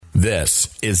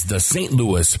This is the St.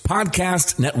 Louis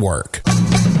Podcast Network.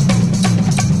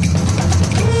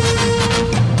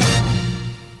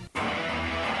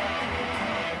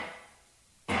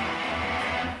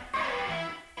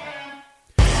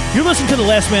 You're listening to the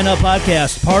Last Man Up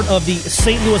podcast, part of the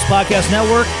St. Louis Podcast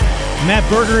Network. Matt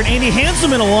Berger and Andy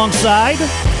Hanselman alongside.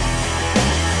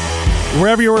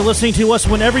 Wherever you are listening to us,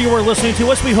 whenever you are listening to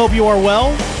us, we hope you are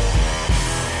well.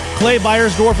 Clay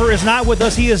Beyersdorfer is not with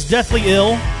us. He is deathly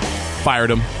ill.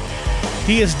 Fired him.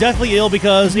 He is deathly ill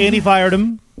because Andy fired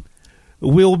him.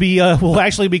 We'll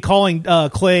actually be calling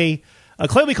Clay.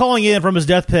 Clay will be calling in from his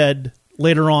deathbed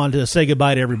later on to say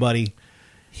goodbye to everybody.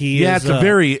 It's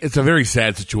a very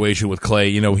sad situation with Clay.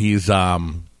 You know, he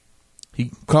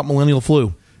caught millennial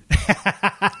flu.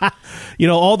 You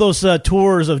know, all those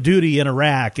tours of duty in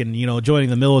Iraq and, you know,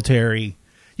 joining the military.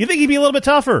 You think he'd be a little bit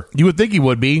tougher? You would think he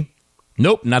would be.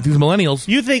 Nope, not these millennials.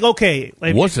 You think, okay.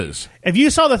 Wusses. If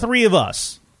you saw the three of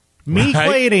us, me, right.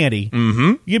 Clay, and Andy,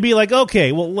 you'd be like,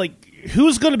 okay, well, like,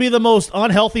 who's going to be the most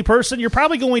unhealthy person? You're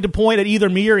probably going to point at either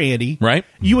me or Andy. Right.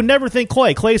 You would never think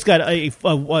Clay. Clay's got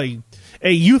a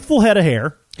youthful head of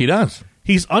hair. He does.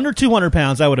 He's under 200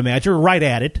 pounds, I would imagine. Right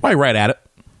at it. Probably right at it.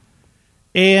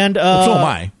 And well, so am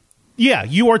I. Yeah,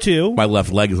 you are too. My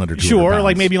left leg is under 200 Sure, pounds.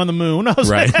 like maybe on the moon.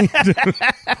 Right.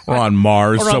 Or on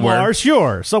Mars somewhere. On Mars,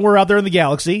 sure. Somewhere out there in the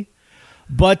galaxy.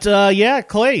 But, yeah,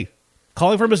 Clay,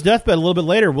 calling from his deathbed a little bit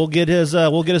later. We'll get his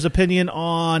opinion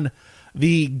on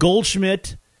the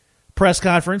Goldschmidt press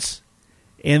conference.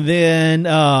 And then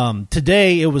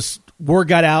today word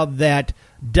got out that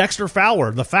Dexter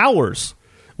Fowler, the Fowlers,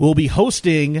 will be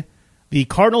hosting the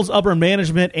Cardinals upper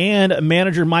management and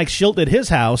manager Mike Schilt at his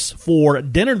house for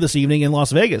dinner this evening in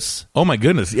Las Vegas. Oh, my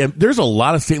goodness. Yeah, there's a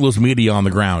lot of St. Louis media on the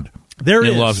ground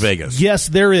in Las Vegas. Yes,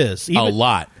 there is. A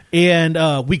lot.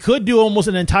 And we could do almost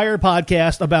an entire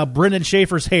podcast about Brendan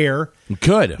Schaefer's hair. We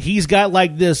could. He's got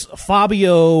like this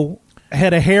Fabio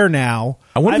head of hair now.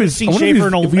 I wonder if he's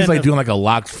like doing like a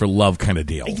Locks for Love kind of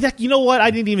deal. You know what? I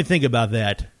didn't even think about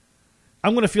that.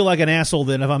 I'm going to feel like an asshole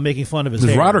then if I'm making fun of his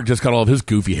hair. Roderick just got all of his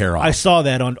goofy hair off. I saw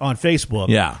that on Facebook.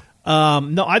 Yeah.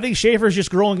 No, I think Schaefer's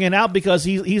just growing it out because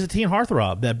he's a teen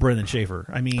heartthrob, that Brendan Schaefer.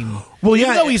 I mean, well, yeah,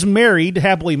 even though he's married,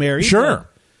 happily married. Sure.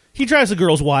 He drives the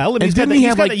girls wild. And he's got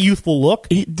a youthful look.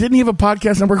 Didn't he have a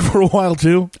podcast network for a while,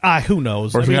 too? Who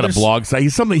knows? Or he had a blog site.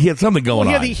 He had something going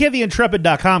on. He had the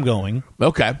Intrepid.com going.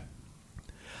 Okay.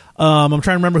 I'm trying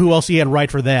to remember who else he had right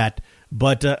for that.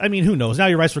 But, I mean, who knows? Now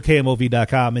he writes for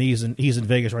KMOV.com, and he's in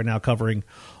Vegas right now covering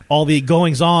all the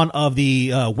goings-on of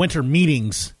the winter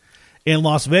meetings in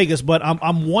Las Vegas. But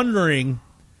I'm wondering,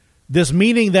 this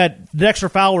meeting that Dexter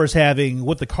Fowler is having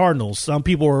with the Cardinals, some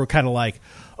people are kind of like,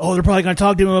 oh, they're probably going to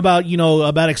talk to him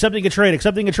about accepting a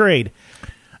trade.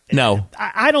 No.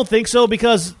 I don't think so,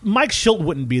 because Mike Schilt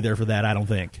wouldn't be there for that, I don't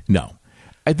think. No.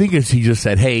 I think he just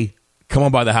said, hey, come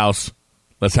on by the house.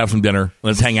 Let's have some dinner.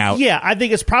 Let's hang out. Yeah, I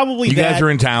think it's probably you guys are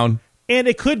in town. And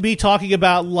it could be talking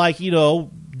about, like, you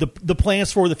know, the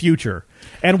plans for the future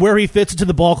and where he fits into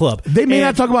the ball club. They may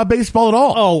not talk about baseball at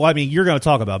all. Oh, I mean, you're going to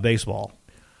talk about baseball.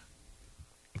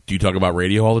 Do you talk about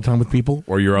radio all the time with people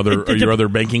or your other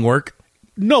banking work?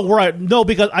 No,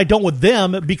 because I don't with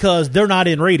them because they're not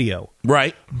in radio.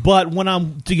 Right. But when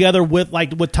I'm together with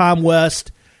Tom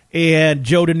West and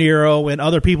Joe De Niro and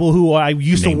other people who I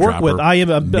used to work with, I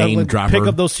am pick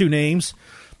up those two names.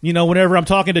 You know, whenever I'm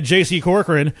talking to J.C.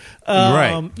 Corcoran,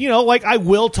 right. You know, like I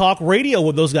will talk radio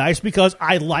with those guys because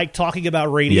I like talking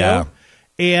about radio. Yeah.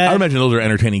 And I imagine those are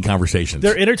entertaining conversations.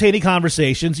 They're entertaining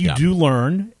conversations. You do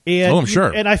learn. And, I'm sure.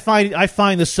 And I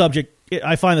find the subject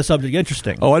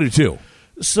interesting. Oh, I do too.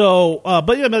 So,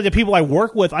 but you know, the people I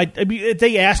work with, I mean, if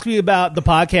they ask me about the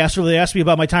podcast or they ask me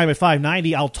about my time at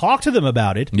 590, I'll talk to them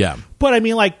about it. Yeah. But I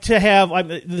mean, like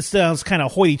this sounds kind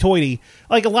of hoity-toity.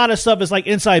 Like a lot of stuff is like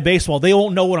inside baseball. They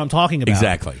won't know what I'm talking about.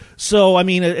 Exactly. So, I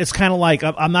mean, it's kind of like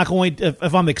I'm not going to,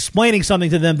 if I'm explaining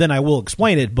something to them, then I will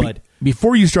explain it. But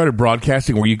before you started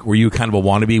broadcasting, were you kind of a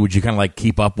wannabe? Would you kind of like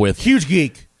keep up with? Huge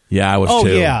geek. Yeah, I was too. Oh,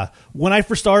 yeah. When I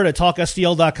first started at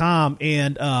TalkSTL.com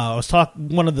and I was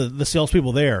one of the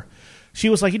salespeople there, she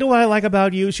was like, you know what I like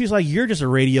about you? She's like, you're just a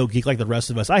radio geek like the rest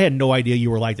of us. I had no idea you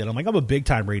were like that. I'm like, I'm a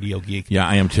big-time radio geek. Yeah,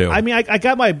 I am too. I mean, I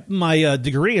got my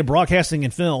degree in broadcasting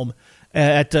and film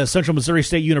at Central Missouri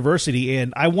State University,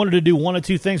 and I wanted to do one of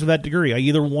two things with that degree. I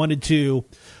either wanted to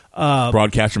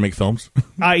broadcast or make films.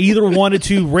 I either wanted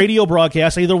to radio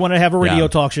broadcast. I either wanted to have a radio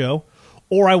talk show,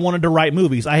 or I wanted to write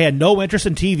movies. I had no interest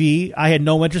in TV. I had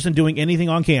no interest in doing anything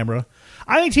on camera.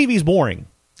 I think TV's boring.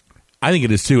 I think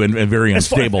it is too, and very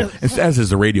unstable, as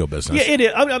is the radio business. Yeah, it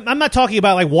is. I'm not talking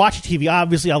about like watching TV.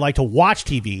 Obviously, I like to watch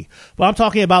TV, but I'm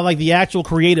talking about like the actual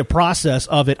creative process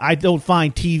of it. I don't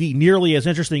find TV nearly as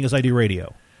interesting as I do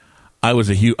radio. I was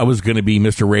going to be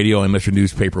Mr. Radio and Mr.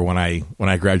 Newspaper when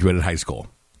I graduated high school.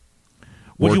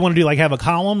 What do you want to do? Like have a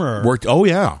column or worked? Oh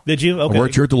yeah, did you? Okay. I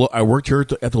worked here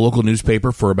at the local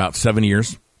newspaper for about 7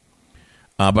 years,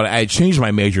 but I had changed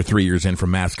my major 3 years in from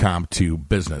mass comm to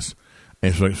business.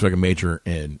 And so I can major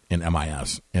in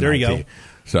MIS. There you go.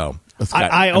 So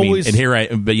I always here I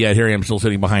am still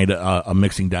sitting behind a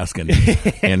mixing desk and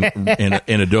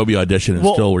Adobe Audition and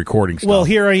still recording stuff. Well,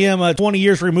 here I am, 20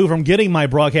 years removed from getting my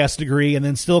broadcast degree, and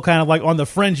then still kind of like on the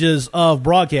fringes of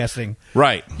broadcasting.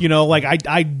 Right. You know, like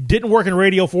I didn't work in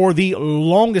radio for the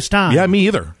longest time. Yeah, me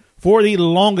either. For the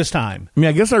longest time. I mean,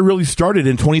 I guess I really started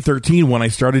in 2013 when I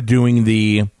started doing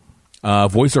the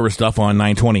voiceover stuff on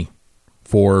 920.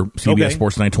 For CBS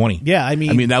Sports 920. Yeah, I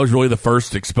mean that was really the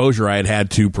first exposure I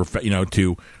had to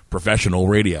to professional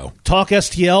radio. Talk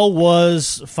STL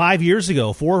was 5 years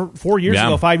ago, 4 years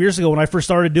ago, 5 years ago when I first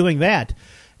started doing that.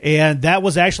 And that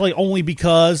was actually only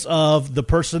because of the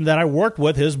person that I worked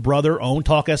with. His brother owned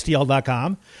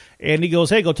TalkSTL.com. And he goes,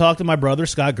 hey, go talk to my brother,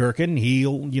 Scott Gherkin.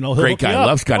 He'll great guy. I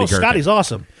love Scotty Gherkin. Scotty's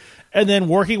awesome. And then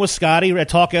working with Scotty at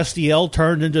Talk STL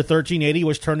turned into 1380,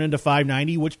 which turned into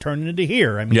 590, which turned into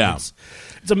here. I mean, it's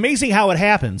amazing how it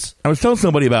happens. I was telling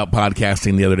somebody about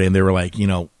podcasting the other day, and they were like,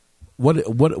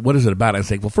 what is it about? I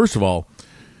was like, well, first of all,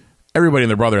 everybody and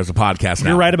their brother has a podcast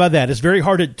now. You're right about that. It's very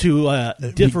hard to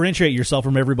differentiate yourself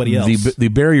from everybody else. The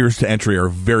barriers to entry are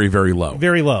very, very low.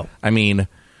 Very low. I mean,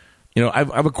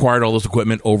 I've acquired all this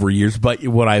equipment over years, but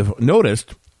what I've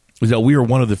noticed is that we are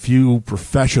one of the few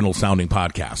professional-sounding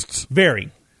podcasts.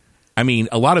 Very. I mean,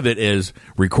 a lot of it is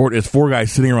it's four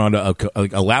guys sitting around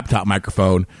a laptop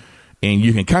microphone, and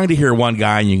you can kind of hear one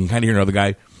guy, and you can kind of hear another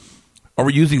guy. Are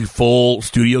we using full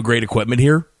studio-grade equipment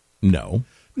here? No.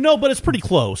 No, but it's pretty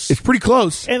close. It's pretty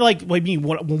close. And like, I mean,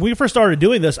 when we first started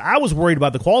doing this, I was worried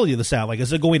about the quality of the sound. Like,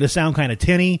 is it going to sound kind of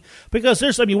tinny? Because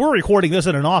we're recording this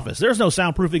in an office. There's no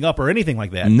soundproofing up or anything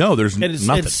like that. No, there's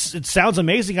nothing. It sounds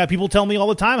amazing. People tell me all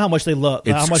the time how much they love,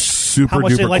 how much they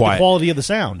like quiet. The quality of the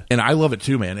sound. And I love it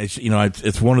too, man. It's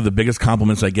it's one of the biggest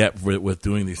compliments I get with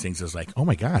doing these things. Is like, oh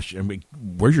my gosh,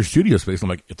 where's your studio space? I'm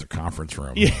like, it's a conference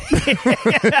room. Yeah.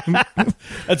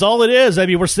 That's all it is. I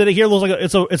mean, we're sitting here. Looks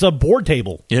like it's a board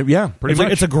table. Yeah, pretty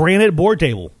much. It's a granite board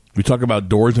table. We talk about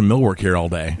doors and millwork here all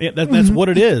day. Yeah, that's what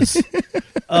it is.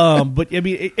 But I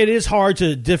mean, it is hard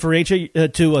to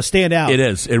differentiate, to stand out. It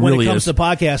is. It when really it comes is to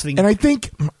podcasting. And I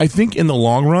think in the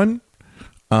long run,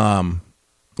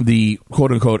 the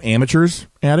quote unquote amateurs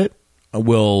at it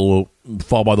will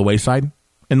fall by the wayside,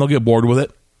 and they'll get bored with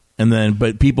it.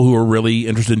 But people who are really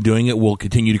interested in doing it will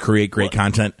continue to create great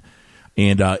content,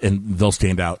 and they'll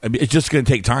stand out. I mean, it's just going to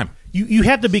take time. You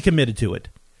have to be committed to it.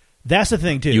 That's the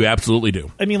thing, too. You absolutely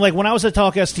do. I mean, like when I was at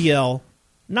Talk STL,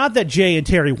 not that Jay and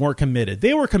Terry weren't committed.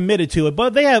 They were committed to it,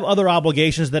 but they have other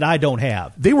obligations that I don't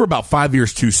have. They were about 5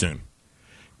 years too soon.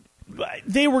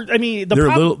 They were, I mean... They're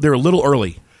a little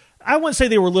early. I wouldn't say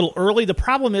they were a little early. The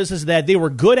problem is that they were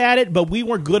good at it, but we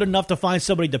weren't good enough to find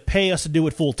somebody to pay us to do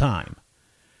it full time.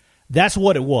 That's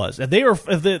what it was. If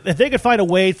they could find a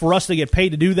way for us to get paid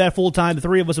to do that full time, the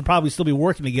three of us would probably still be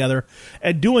working together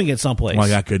and doing it someplace. Well, I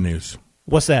got good news.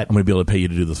 What's that? I'm going to be able to pay you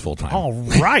to do this full time. All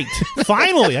right,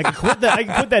 finally, I can quit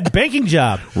that banking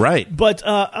job. Right. But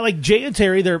like Jay and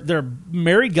Terry, they're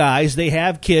married guys. They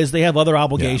have kids. They have other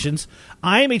obligations. Yeah.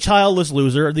 I am a childless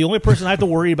loser. The only person I have to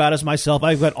worry about is myself.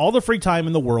 I've got all the free time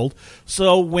in the world,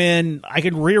 so when I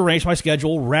can rearrange my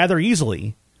schedule rather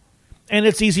easily. And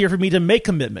it's easier for me to make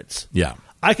commitments. Yeah.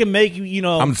 I can make,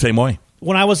 I'm the same way.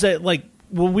 When I was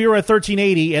when we were at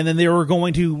 1380 and then they were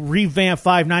going to revamp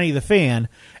 590 The Fan,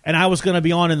 and I was going to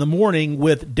be on in the morning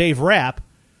with Dave Rapp,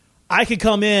 I could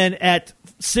come in at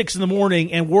 6 in the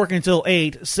morning and work until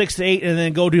 8, 6 to 8, and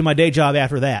then go do my day job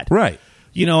after that. Right.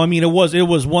 It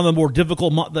was one of the more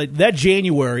difficult months. That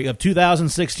January of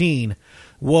 2016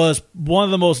 was one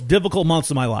of the most difficult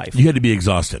months of my life. You had to be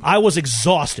exhausted. I was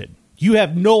exhausted. You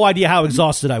have no idea how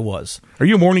exhausted I was. Are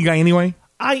you a morning guy anyway?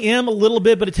 I am a little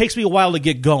bit, but it takes me a while to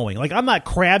get going. Like, I'm not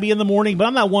crabby in the morning, but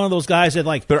I'm not one of those guys that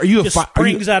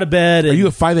springs out of bed. Are you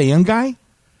a 5 a.m. guy?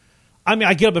 I mean,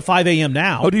 I get up at 5 a.m.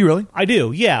 now. Oh, do you really? I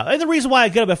do, yeah. And the reason why I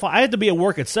get up at 5, I had to be at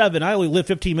work at 7. I only live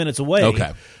 15 minutes away.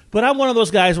 Okay. But I'm one of those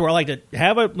guys where I like to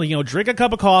have drink a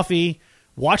cup of coffee,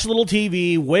 watch a little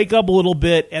TV, wake up a little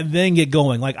bit, and then get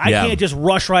going. Like, I can't just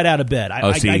rush right out of bed.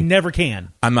 I never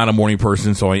can. I'm not a morning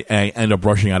person, so I end up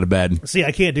rushing out of bed. See,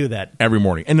 I can't do that. Every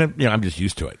morning. And then, I'm just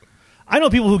used to it. I know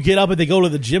people who get up and they go to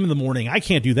the gym in the morning. I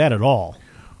can't do that at all.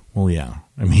 Well, yeah.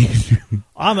 I mean,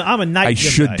 I'm a night. I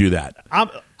gym should guy. do that.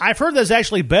 I've heard that's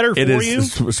actually better for you.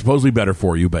 It's supposedly better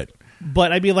for you, but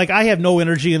I mean, like, I have no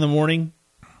energy in the morning,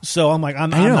 so I'm like, I'm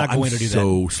not going to do that.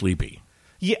 So sleepy.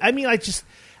 Yeah, I mean,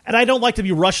 and I don't like to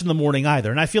be rushed in the morning either.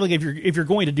 And I feel like if you're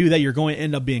going to do that, you're going to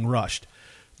end up being rushed.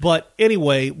 But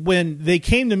anyway, when they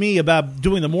came to me about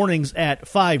doing the mornings at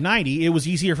 590, it was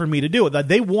easier for me to do it.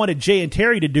 They wanted Jay and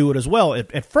Terry to do it as well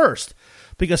at first,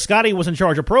 because Scotty was in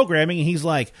charge of programming, and he's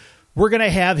like, we're going to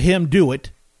have him do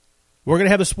it. We're going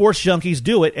to have the sports junkies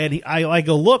do it. And I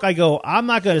go, I'm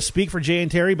not going to speak for Jay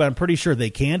and Terry, but I'm pretty sure they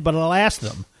can, but I'll ask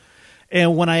them.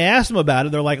 And when I asked them about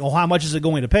it, they're like, oh, how much is it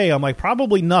going to pay? I'm like,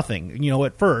 probably nothing,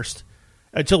 at first,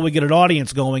 until we get an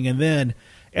audience going. And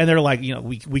they're like,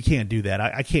 we can't do that.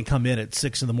 I can't come in at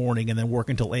 6 in the morning and then work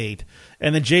until 8.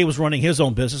 And then Jay was running his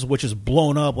own business, which is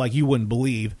blown up like you wouldn't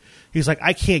believe. He's like,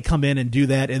 I can't come in and do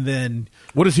that. And then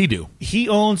what does he do? He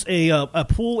owns a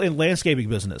pool and landscaping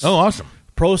business. Oh, awesome.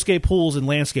 Proscape Pools and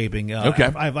Landscaping.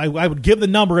 Okay. I would give the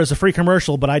number as a free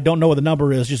commercial, but I don't know what the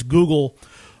number is. Just Google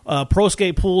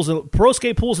Proscape Pools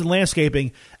and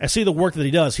Landscaping and see the work that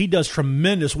he does. He does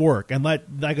tremendous work. And like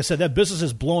I said, that business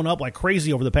has blown up like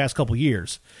crazy over the past couple of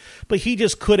years. But he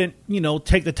just couldn't,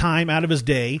 take the time out of his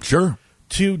day. Sure.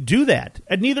 To do that.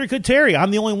 And neither could Terry. I'm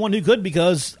the only one who could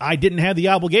because I didn't have the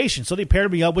obligation. So they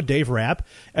paired me up with Dave Rapp,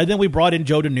 and then we brought in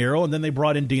Joe De Niro, and then they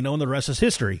brought in Dino, and the rest is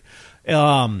history.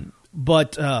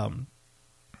 Like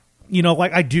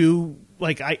I do,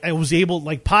 like I was able,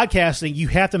 like podcasting, you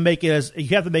have to make it as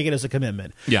a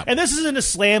commitment. Yeah. And this isn't a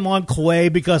slam on Clay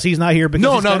because he's not here.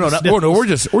 Because no. We're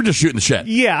just shooting the shit.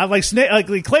 Yeah, like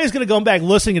Clay's going to go back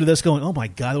listening to this, going, "Oh my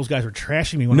God, those guys were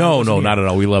trashing me." No, not at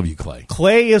all. We love you, Clay.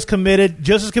 Clay is committed,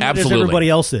 just as committed as everybody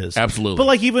else is. Absolutely. But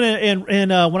like even in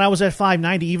when I was at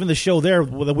 590, even the show there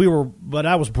but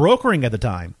I was brokering at the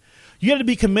time. You had to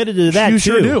be committed to that. You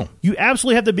too. Sure do. You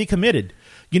absolutely have to be committed.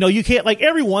 You can't, like,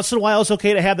 every once in a while it's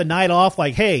okay to have the night off.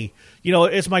 Like, hey,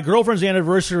 it's my girlfriend's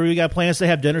anniversary. We got plans to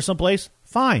have dinner someplace.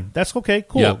 Fine. That's okay.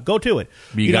 Cool. Yep. Go to it.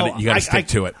 You got to stick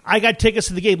to it. I got tickets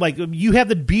to the game. Like, you have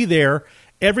to be there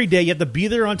every day. You have to be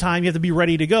there on time. You have to be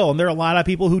ready to go. And there are a lot of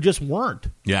people who just weren't.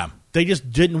 Yeah. They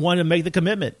just didn't want to make the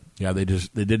commitment. Yeah, they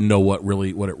didn't know what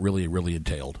it really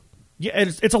entailed. Yeah,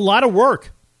 it's a lot of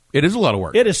work. It is a lot of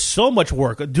work. It is so much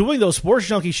work. Doing those Sports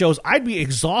Junkie shows, I'd be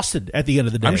exhausted at the end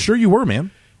of the day. I'm sure you were,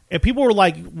 man. And people were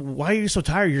like, why are you so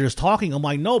tired? You're just talking. I'm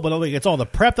like, no, but it's all the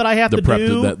prep that I have to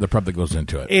do. The prep that goes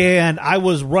into it. And I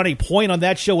was running point on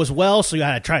that show as well, so you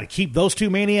had to try to keep those two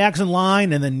maniacs in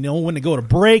line and then know when to go to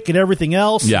break and everything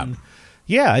else. Yeah. And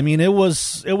I mean, it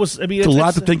was. I mean, it's a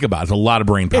lot to think about. It's a lot of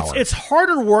brain power. It's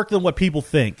harder work than what people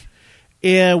think.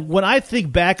 And when I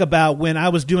think back about when I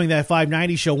was doing that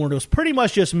 590 show when it was pretty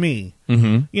much just me,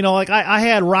 like I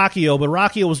had Rockio, but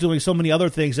Rockio was doing so many other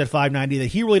things at 590 that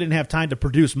he really didn't have time to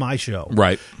produce my show.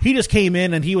 Right. He just came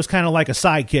in and he was kind of like a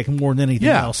sidekick more than anything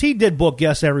else. He did book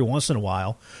guests every once in a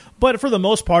while. But for the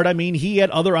most part, I mean, he had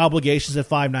other obligations at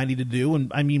 590 to do,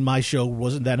 and I mean, my show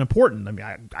wasn't that important. I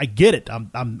mean, I get it.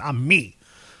 I'm me.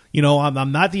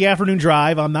 I'm not the afternoon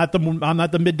drive. I'm not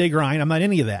the midday grind. I'm not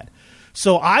any of that.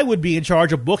 So I would be in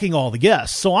charge of booking all the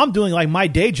guests. So I'm doing like my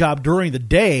day job during the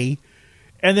day,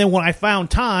 and then when I found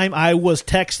time, I was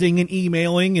texting and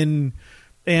emailing and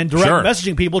direct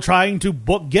messaging people trying to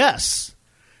book guests.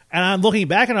 And I'm looking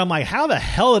back and I'm like, how the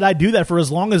hell did I do that for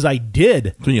as long as I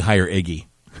did? When you hire Iggy.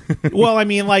 Well, I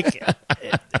mean, like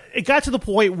it got to the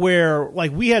point where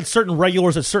like we had certain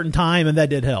regulars at certain time, and that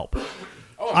did help.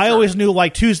 I always knew,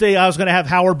 like, Tuesday I was going to have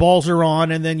Howard Balzer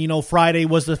on, and then, Friday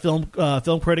was the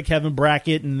film critic Kevin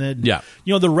Brackett, and then,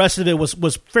 the rest of it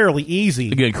was fairly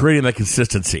easy. Again, creating that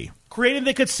consistency.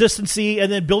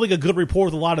 And then building a good rapport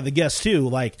with a lot of the guests, too.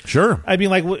 Like, sure. I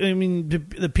mean,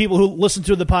 the people who listen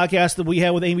to the podcast that we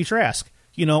had with Amy Trask.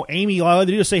 Amy, all I had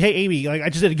to do is say, hey, Amy, like, I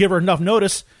just didn't give her enough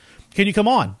notice. Can you come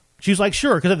on? She was like,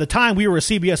 sure, because at the time we were a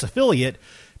CBS affiliate,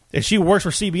 and she works for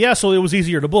CBS, so it was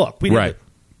easier to book. Right.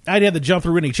 I didn't have to jump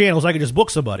through any channels. I could just book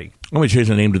somebody. I'm going to change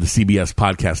the name to the CBS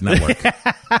Podcast Network.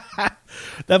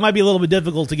 That might be a little bit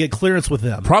difficult to get clearance with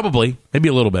them. Probably, maybe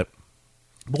a little bit.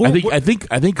 I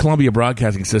think Columbia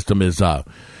Broadcasting System is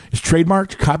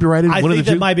trademarked, copyrighted. I think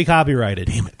that might be copyrighted.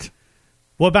 Damn it.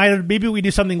 Well, maybe we do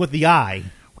something with the eye.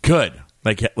 Could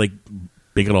like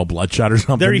Big Old Bloodshot or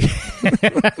something. There you.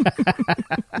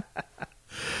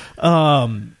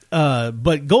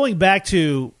 But going back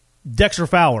to Dexter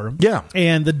Fowler,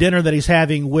 and the dinner that he's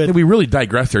having with. We really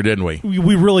digressed there, didn't we?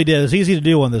 We really did. It's easy to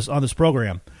do on this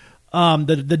program.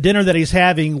 The dinner that he's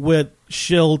having with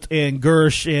Schilt and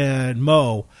Gersh and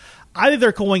Mo, I think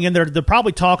they're going in there. They'll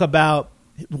probably talk about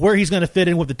where he's going to fit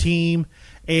in with the team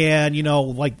and,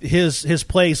 like his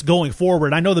place going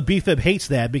forward. I know the BFIB hates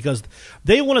that because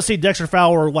they want to see Dexter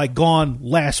Fowler like gone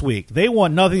last week. They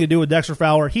want nothing to do with Dexter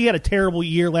Fowler. He had a terrible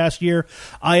year last year.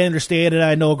 I understand it.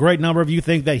 I know a great number of you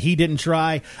think that he didn't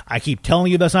try. I keep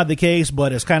telling you that's not the case,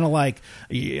 but it's kind of like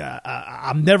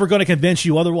I'm never going to convince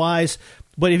you otherwise.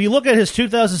 But if you look at his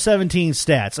 2017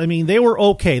 stats, I mean, they were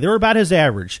okay. They were about his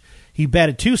average. He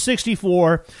batted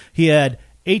 .264. He had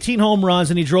 18 home runs,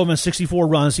 and he drove in 64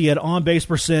 runs. He had on-base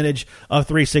percentage of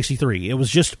 .363. It was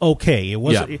just okay. It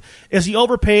was. Yeah. Is he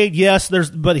overpaid? Yes,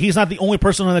 but he's not the only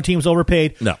person on the team who's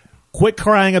overpaid. No. Quit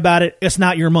crying about it. It's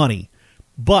not your money.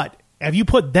 But if you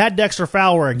put that Dexter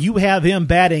Fowler and you have him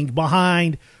batting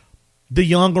behind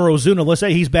DeYoung or Ozuna, let's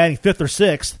say he's batting 5th or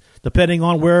 6th, depending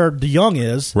on where DeYoung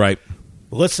is. Right.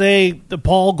 Let's say the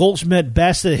Paul Goldschmidt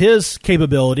bested his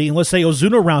capability, and let's say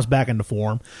Ozuna rounds back into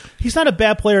form. He's not a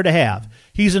bad player to have.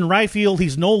 He's in right field.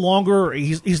 He's no longer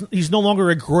he's no longer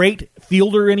a great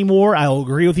fielder anymore. I'll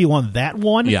agree with you on that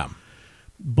one. Yeah,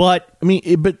 but I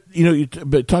mean, but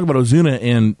talk about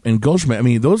Ozuna and Goldschmidt. I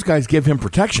mean, those guys give him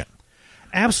protection.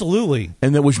 Absolutely,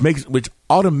 and that which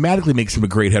automatically makes him a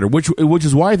great hitter. Which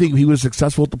is why I think he was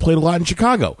successful at the plate a lot in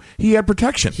Chicago. He had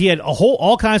protection. He had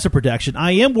all kinds of protection.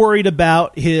 I am worried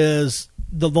about the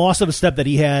loss of a step that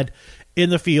he had in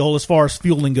the field as far as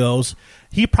fielding goes.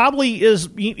 He probably needs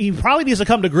to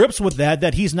come to grips with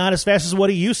that he's not as fast as what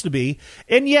he used to be.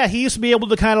 And yeah, he used to be able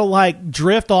to kind of like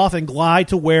drift off and glide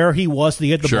to where he was to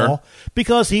hit the ball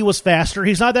because he was faster.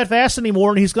 He's not that fast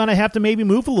anymore, and he's going to have to maybe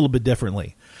move a little bit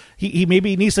differently. He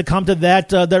maybe needs to come to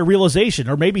that realization,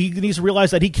 or maybe he needs to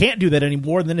realize that he can't do that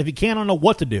anymore. And then if he can't, I don't know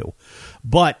what to do.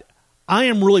 But I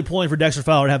am really pulling for Dexter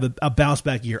Fowler to have a bounce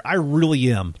back year. I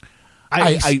really am.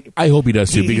 I hope he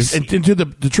does too. Because and to the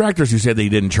detractors who said they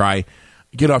didn't try,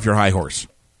 get off your high horse.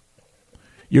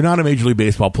 You're not a Major League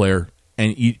Baseball player,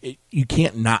 and you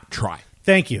can't not try.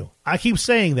 Thank you. I keep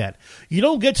saying that. You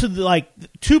don't get to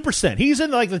 2%. He's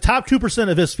in the top 2%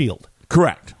 of his field.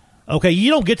 Correct. Okay, you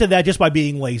don't get to that just by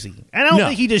being lazy. And I don't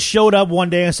think he just showed up one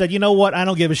day and said, you know what, I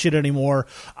don't give a shit anymore.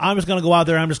 I'm just going to go out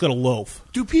there and I'm just going to loaf.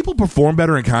 Do people perform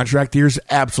better in contract years?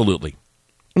 Absolutely.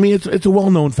 I mean, it's a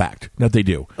well-known fact that they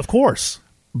do. Of course.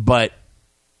 But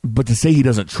to say he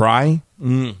doesn't try,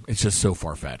 it's just so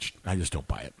far-fetched. I just don't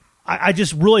buy it. I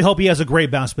just really hope he has a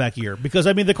great bounce-back year because,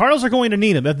 I mean, the Cardinals are going to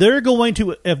need him. If they're going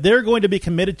to be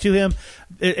committed to him,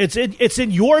 it's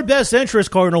in your best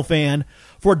interest, Cardinal fan,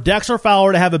 for Dexter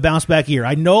Fowler to have a bounce-back year.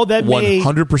 I know that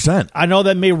 100%. I know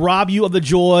that may rob you of the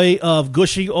joy of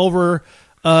gushing over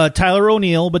Tyler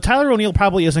O'Neill, but Tyler O'Neill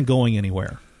probably isn't going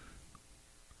anywhere.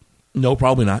 No,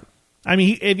 probably not. I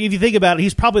mean, if you think about it,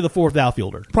 he's probably the 4th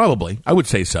outfielder. Probably. I would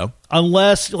say so.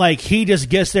 Unless, he just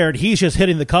gets there and he's just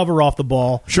hitting the cover off the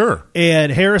ball. Sure.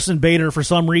 And Harrison Bader, for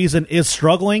some reason, is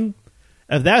struggling.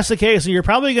 If that's the case, then you're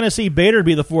probably going to see Bader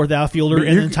be the 4th outfielder,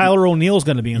 and then Tyler O'Neill's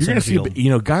going to be in center field.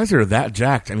 Guys that are that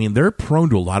jacked, I mean, they're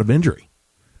prone to a lot of injury.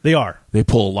 They are. They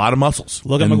pull a lot of muscles.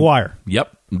 Look at McGuire.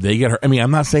 Yep. They get hurt. I mean,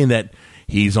 I'm not saying that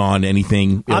he's on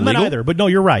anything illegal. I'm not either, but no,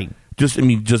 you're right.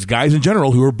 Just guys in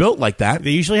general who are built like that.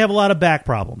 They usually have a lot of back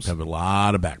problems.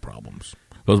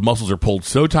 Those muscles are pulled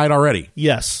so tight already.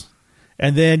 Yes.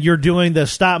 And then you're doing the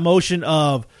stop motion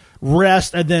of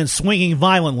rest and then swinging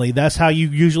violently. That's how you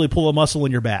usually pull a muscle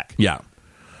in your back. Yeah.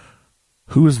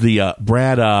 Who is the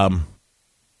Brad?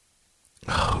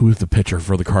 Who is the pitcher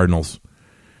for the Cardinals?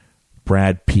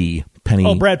 Brad Penny.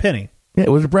 Oh, Brad Penny. Yeah,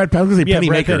 was it Brad Penny? I was going to say Penny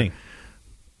Brad Maker. Penny.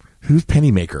 Who's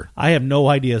Pennymaker? I have no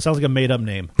idea. It sounds like a made-up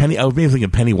name. I was maybe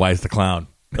thinking Pennywise the Clown.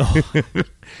 Oh.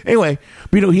 Anyway,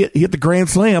 but he hit the grand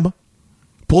slam,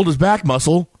 pulled his back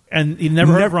muscle, and he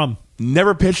never heard from.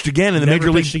 Never pitched again in the major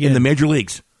leagues. In the major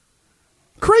leagues,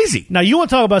 crazy. Now you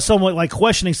want to talk about someone like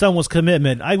questioning someone's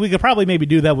commitment? We could probably maybe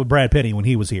do that with Brad Penny when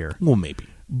he was here. Well, maybe.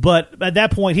 But at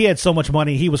that point, he had so much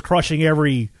money, he was crushing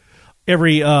every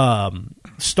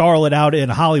starlet out in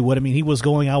Hollywood. I mean, he was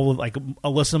going out with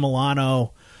Alyssa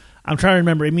Milano. I'm trying to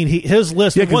remember. I mean, his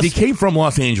list. Yeah, because he came from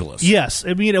Los Angeles. Yes.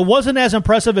 I mean, it wasn't as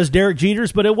impressive as Derek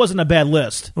Jeter's, but it wasn't a bad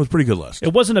list. It was a pretty good list.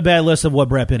 It wasn't a bad list of what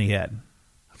Brad Penny had.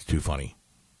 That's too funny.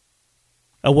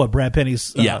 Of what Brad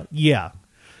Penny's. Yeah.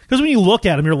 Because when you look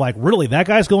at him, you're like, really? That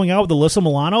guy's going out with Alyssa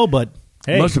Milano? But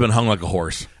hey. Must have been hung like a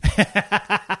horse.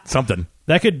 Something.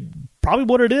 That could probably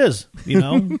what it is.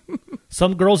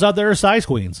 Some girls out there are size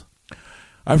queens.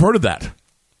 I've heard of that.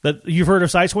 That you've heard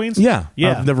of size queens? Yeah.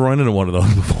 I've never run into one of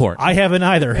those before. I haven't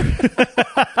either.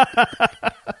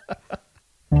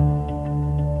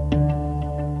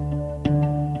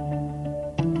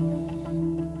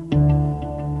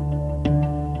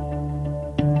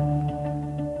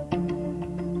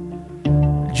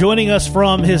 Joining us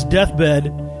from his deathbed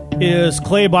is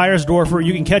Clay Beyersdorfer.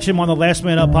 You can catch him on the Last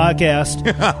Man Up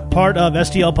podcast, part of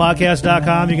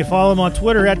STLpodcast.com. You can follow him on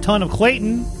Twitter at Ton of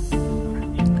Clayton.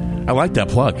 I like that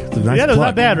plug. It's a nice Yeah, that's plug.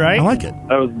 not bad, right? I like it.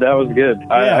 That was good.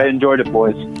 Yeah. I enjoyed it,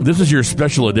 boys. This is your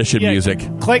special edition music.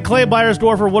 Clay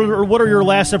Beyersdorfer, what are your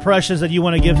last impressions that you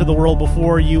want to give to the world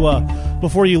before you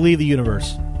leave the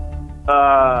universe?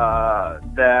 That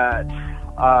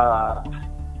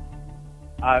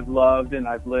I've loved and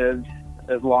I've lived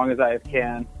as long as I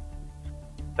can.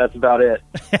 That's about it.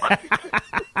 I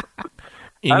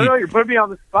don't know. You're putting me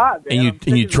on the spot, man.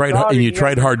 And you tried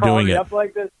hard doing it. Up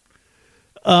like this.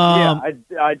 I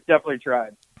definitely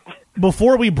tried.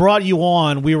 Before we brought you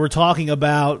on, we were talking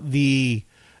about the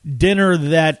dinner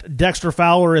that Dexter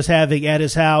Fowler is having at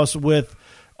his house with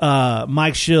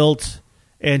Mike Schilt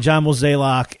and John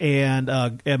Mozeliak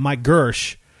and Mike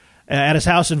Gersh at his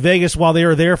house in Vegas while they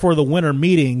were there for the winter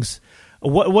meetings.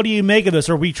 What do you make of this?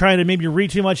 Are we trying to maybe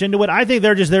read too much into it? I think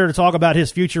they're just there to talk about his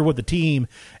future with the team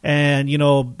and,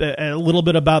 a little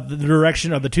bit about the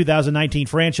direction of the 2019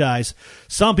 franchise.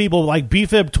 Some people, like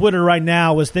BFib Twitter right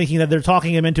now, is thinking that they're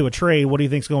talking him into a trade. What do you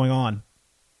think's going on?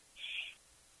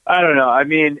 I don't know. I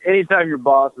mean, anytime your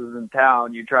boss is in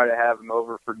town, you try to have him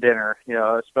over for dinner,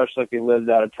 especially if he lives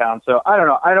out of town. So I don't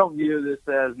know. I don't view this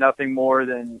as nothing more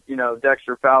than,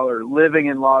 Dexter Fowler living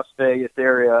in Las Vegas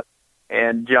area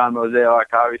and John Mozeliak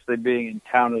obviously being in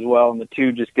town as well, and the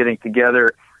two just getting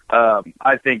together.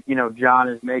 I think, John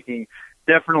is making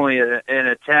definitely an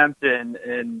attempt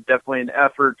and definitely an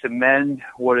effort to mend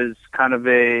what is kind of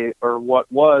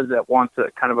what was at once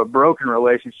a kind of a broken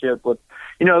relationship with,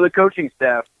 the coaching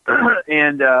staff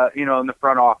and, in the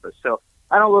front office. So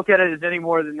I don't look at it as any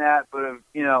more than that, but,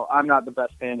 I'm not the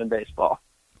best fan in baseball.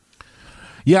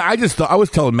 Yeah, I was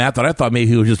telling Matt that I thought maybe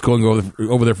he was just going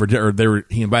over there for dinner.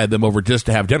 He invited them over just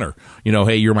to have dinner.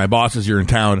 Hey, you're my bosses, you're in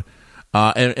town.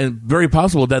 And very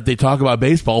possible that they talk about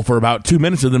baseball for about 2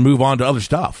 minutes and then move on to other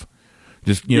stuff.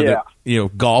 Just,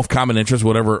 golf, common interest,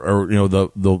 whatever, or,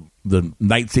 the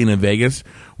night scene in Vegas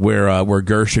where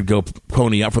Gersh should go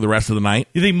pony up for the rest of the night.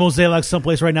 You think Mozeliak's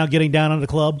someplace right now getting down on the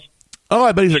club? Oh,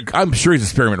 I bet I'm sure he's a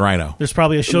spearmint rhino. There's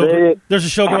probably a show. There's a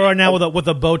show going right now with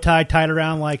a bow tie tied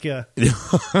around like. I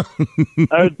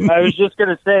was just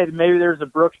gonna say maybe there's a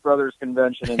Brooks Brothers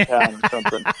convention in town or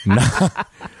something.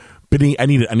 But I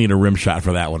need a rim shot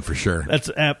for that one for sure. That's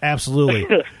absolutely.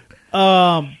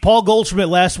 Paul Goldschmidt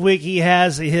last week he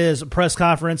has his press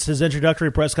conference, his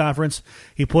introductory press conference.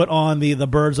 He put on the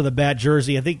Birds of the Bat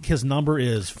jersey. I think his number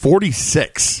is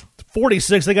 46.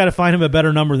 46. They got to find him a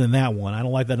better number than that one. I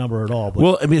don't like that number at all. But.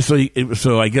 Well, I mean,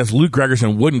 so I guess Luke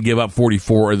Gregerson wouldn't give up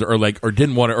 44, or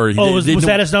didn't want to, or was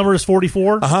that his number? Is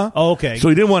 44? Oh, okay. So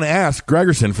he didn't want to ask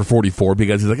Gregerson for 44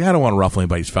 because he's like, I don't want to ruffle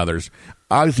anybody's feathers.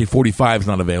 Obviously, 45 is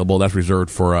not available. That's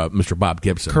reserved for Mr. Bob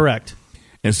Gibson. Correct.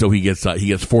 And so he gets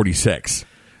 46.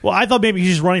 Well, I thought maybe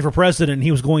he's just running for president and he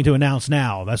was going to announce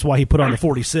now. That's why he put on the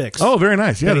 46. Oh, very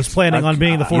nice. Yeah, he's planning on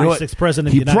being the 46th president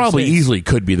of the United States. He probably easily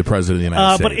could be the president of the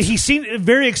United States. But he seemed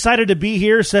very excited to be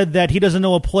here, said that he doesn't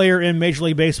know a player in Major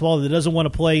League Baseball that doesn't want to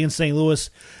play in St.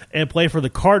 Louis and play for the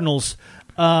Cardinals.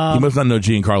 He must not know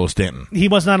Giancarlo Stanton. He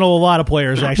must not know a lot of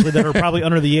players, actually, that are probably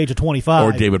under the age of 25.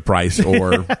 Or David Price.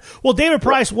 Or Well, David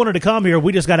Price wanted to come here.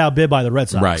 We just got outbid by the Red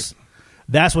Sox. Right.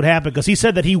 That's what happened, because he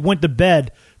said that he went to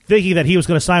bed thinking that he was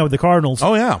going to sign with the Cardinals.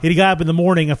 Oh, yeah. He got up in the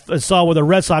morning and saw what the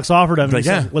Red Sox offered him, and he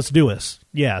said, let's do this.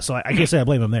 Yeah, so I can't say I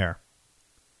blame him there.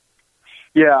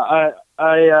 Yeah,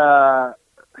 I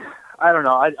don't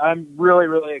know. I'm really,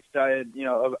 really excited,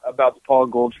 about the Paul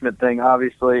Goldschmidt thing,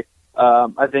 obviously.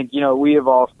 I think, we have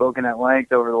all spoken at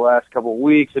length over the last couple of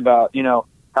weeks about,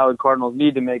 how the Cardinals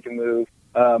need to make a move.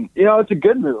 It's a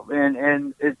good move,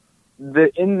 and it's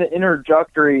in the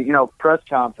introductory, press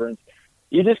conference,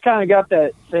 you just kind of got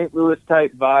that St. Louis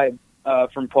type vibe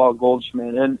from Paul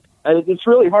Goldschmidt, and it's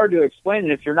really hard to explain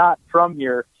it if you're not from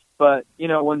here. But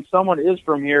when someone is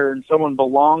from here and someone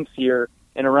belongs here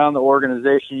and around the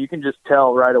organization, you can just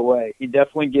tell right away. He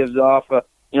definitely gives off a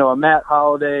Matt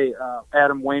Holliday,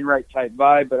 Adam Wainwright type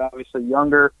vibe, but obviously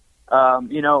younger.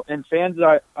 And fans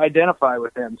identify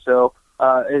with him. So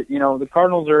the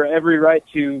Cardinals are every right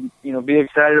to be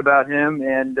excited about him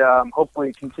and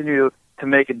hopefully continue to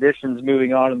make additions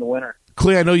moving on in the winter.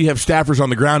 Clay, I know you have staffers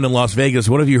on the ground in Las Vegas.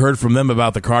 What have you heard from them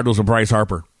about the Cardinals and Bryce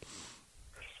Harper?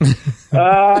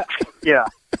 Yeah,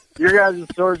 your guys'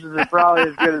 sources are probably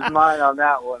as good as mine on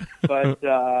that one. But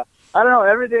I don't know.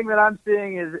 Everything that I'm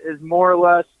seeing is more or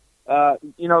less,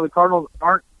 the Cardinals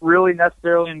aren't really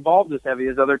necessarily involved as heavy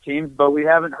as other teams, but we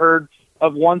haven't heard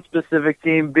of one specific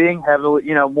team being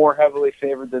heavily, more heavily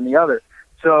favored than the other.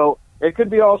 So, it could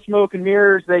be all smoke and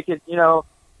mirrors. They could,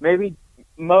 maybe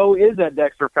Mo is at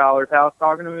Dexter Fowler's house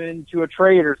talking him into a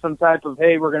trade or some type of,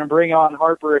 hey, we're going to bring on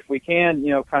Harper if we can,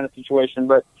 kind of situation.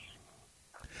 But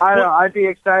I don't know. I'd be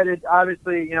excited,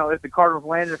 obviously, if the Cardinals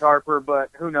landed Harper, but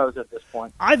who knows at this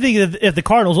point. I think if the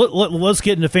Cardinals, let's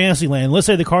get into fantasy land. Let's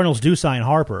say the Cardinals do sign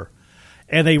Harper,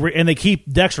 and they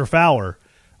keep Dexter Fowler.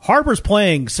 Harper's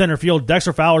playing center field.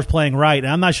 Dexter Fowler's playing right.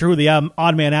 And I'm not sure who the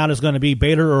odd man out is going to be,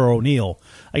 Bader or O'Neill.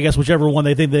 I guess whichever one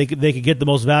they think they could get the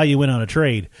most value in on a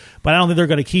trade. But I don't think they're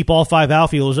going to keep all 5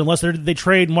 outfielders unless they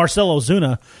trade Marcell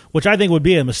Ozuna, which I think would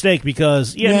be a mistake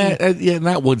because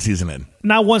not one season in.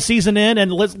 Not one season in,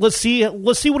 and let's see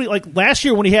what he like last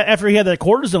year after he had that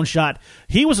cortisone shot,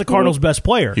 he was the Cardinals' best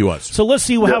player. He was. So let's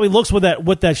see how he looks with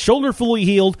that shoulder fully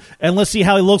healed, and let's see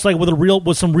how he looks like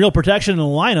with some real protection in the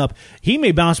lineup. He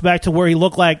may bounce back to where he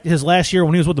looked like his last year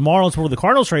when he was with the Marlins before the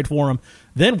Cardinals trade for him.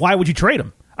 Then why would you trade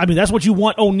him? I mean, that's what you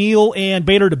want O'Neill and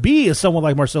Bader to be, is someone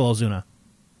like Marcell Ozuna.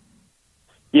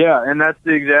 Yeah, and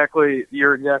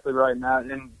you're exactly right, Matt.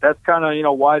 And that's kind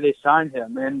of, why they signed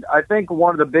him. And I think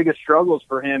one of the biggest struggles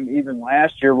for him even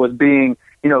last year was being,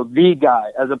 the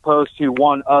guy as opposed to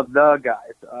one of the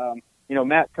guys.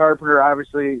 Matt Carpenter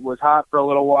obviously was hot for a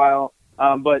little while,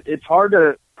 but it's hard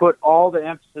to put all the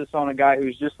emphasis on a guy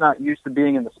who's just not used to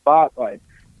being in the spotlight.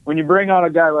 When you bring on a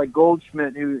guy like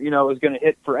Goldschmidt who, is going to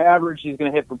hit for average, he's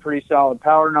going to hit for pretty solid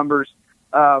power numbers,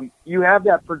 you have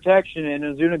that protection, and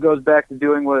Ozuna goes back to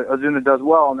doing what Ozuna does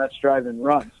well, and that's driving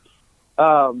runs.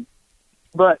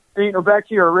 But, back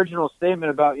to your original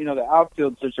statement about, the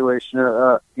outfield situation,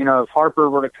 if Harper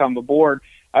were to come aboard,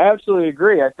 I absolutely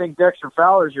agree. I think Dexter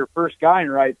Fowler is your first guy in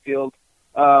right field.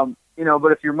 But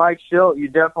if you're Mike Schilt, you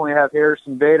definitely have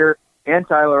Harrison Bader and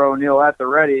Tyler O'Neill at the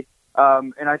ready.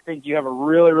 And I think you have a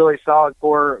really, really solid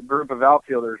core group of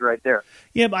outfilders right there.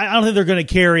 Yeah, but I don't think they're going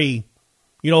to carry,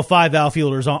 5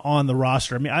 outfielders on the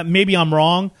roster. I mean, maybe I'm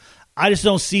wrong. I just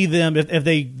don't see them if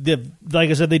they, like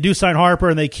I said, they do sign Harper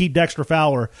and they keep Dexter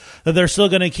Fowler, that they're still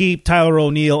going to keep Tyler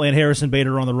O'Neill and Harrison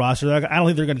Bader on the roster. I don't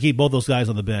think they're going to keep both those guys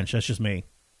on the bench. That's just me.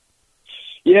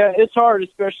 Yeah, it's hard,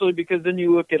 especially because then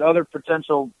you look at other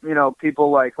potential,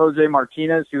 people like Jose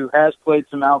Martinez, who has played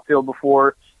some outfield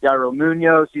before. Yairo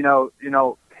Munoz,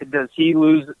 does he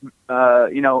lose,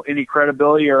 any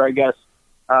credibility, or I guess,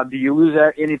 do you lose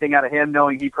anything out of him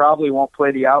knowing he probably won't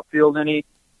play the outfield any?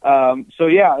 So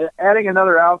yeah, adding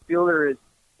another outfielder is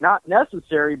not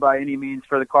necessary by any means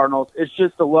for the Cardinals. It's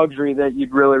just a luxury that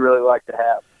you'd really, really like to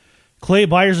have. Clay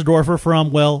Beyersdorfer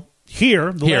from,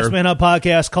 Last Man Up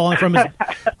podcast,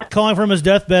 calling from his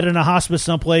deathbed in a hospice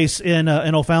someplace in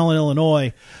O'Fallon,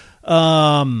 Illinois.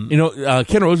 Ken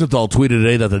Rosenthal tweeted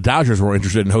today that the Dodgers were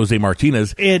interested in Jose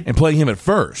Martinez and playing him at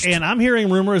first. And I'm hearing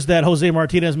rumors that Jose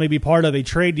Martinez may be part of a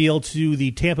trade deal to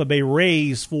the Tampa Bay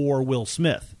Rays for Will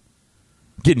Smith.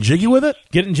 Getting jiggy with it?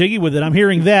 I'm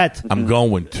hearing that. I'm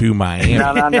going to Miami.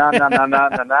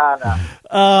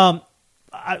 No.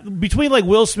 Between like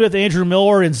Will Smith, Andrew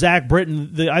Miller, and Zach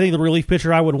Britton, I think the relief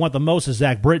pitcher I would want the most is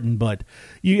Zach Britton. But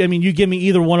you give me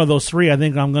either one of those three, I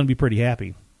think I'm going to be pretty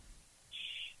happy.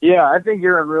 Yeah, I think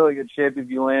you're in really good shape if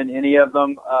you land any of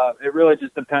them. It really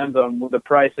just depends on the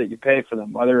price that you pay for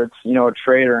them, whether it's, a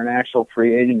trade or an actual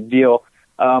free agent deal.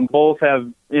 Both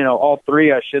have, all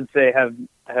three, I should say,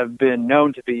 have been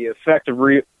known to be effective,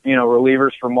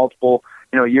 relievers for multiple,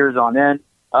 years on end.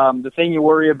 The thing you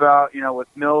worry about, with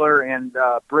Miller and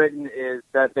Britton is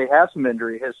that they have some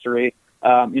injury history,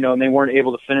 and they weren't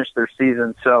able to finish their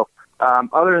season. So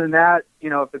other than that,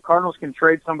 if the Cardinals can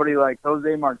trade somebody like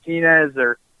Jose Martinez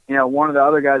or, one of the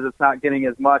other guys that's not getting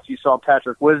as much, you saw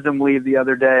Patrick Wisdom leave the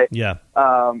other day. Yeah.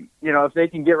 If they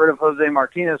can get rid of Jose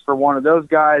Martinez for one of those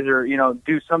guys or,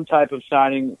 do some type of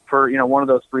signing for, one of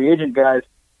those free agent guys,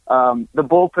 the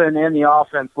bullpen and the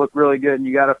offense look really good, and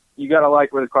you gotta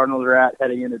like where the Cardinals are at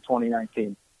heading into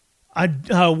 2019.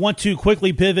 I want to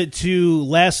quickly pivot to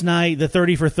last night, the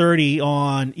 30 for 30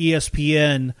 on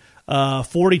ESPN,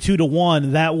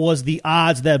 42-1. That was the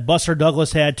odds that Buster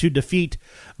Douglas had to defeat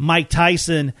Mike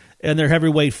Tyson in their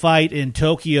heavyweight fight in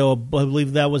Tokyo. I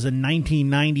believe that was in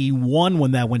 1991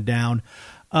 when that went down.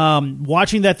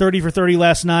 Watching that 30 for 30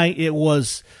 last night, I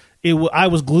was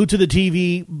glued to the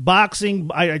TV. Boxing,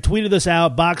 I tweeted this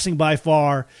out, boxing by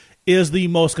far is the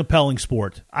most compelling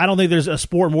sport. I don't think there's a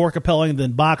sport more compelling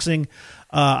than boxing.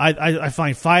 I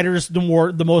find fighters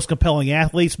the most compelling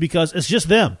athletes because it's just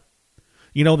them.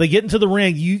 They get into the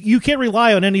ring. You can't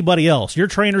rely on anybody else. Your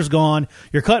trainer's gone.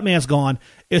 Your cut man's gone.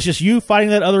 It's just you fighting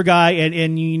that other guy,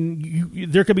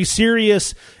 and there could be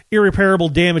serious, irreparable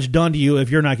damage done to you if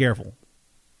you're not careful.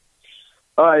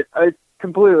 I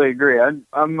completely agree.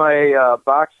 I'm a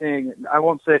boxing, I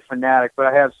won't say fanatic, but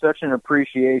I have such an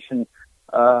appreciation,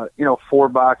 for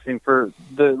boxing for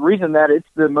the reason that it's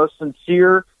the most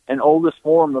sincere and oldest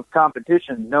form of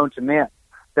competition known to man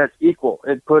that's equal.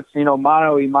 It puts,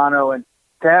 mano a mano, and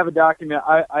to have a document,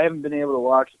 I haven't been able to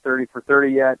watch 30 for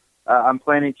 30 yet. I'm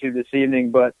planning to this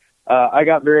evening, but I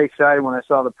got very excited when I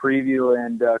saw the preview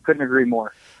and couldn't agree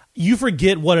more. You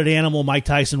forget what an animal Mike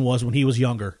Tyson was when he was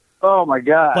younger. Oh my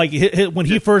God! Like when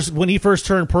he first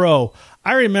turned pro,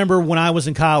 I remember when I was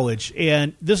in college,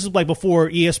 and this is like before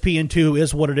ESPN2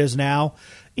 is what it is now.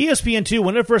 ESPN2,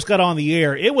 when it first got on the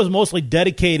air, it was mostly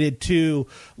dedicated to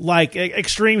like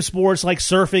extreme sports like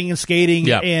surfing and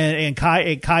skating and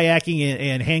kayaking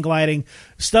and hang gliding,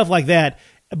 stuff like that.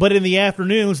 But in the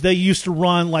afternoons, they used to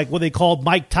run like what they called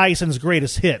Mike Tyson's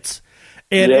greatest hits.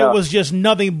 And it was just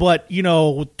nothing but,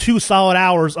 2 solid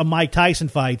hours of Mike Tyson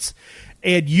fights.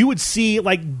 And you would see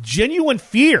like genuine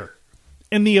fear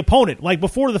in the opponent. Like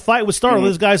before the fight would start,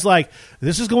 this guy's like,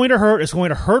 this is going to hurt. It's going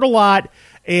to hurt a lot.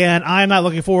 And I'm not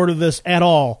looking forward to this at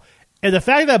all. And the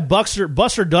fact that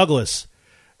Buster Douglas,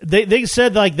 they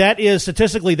said like that is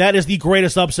statistically, that is the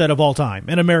greatest upset of all time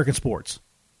in American sports.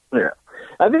 Yeah.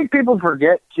 I think people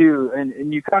forget too,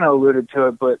 and you kind of alluded to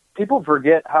it, but people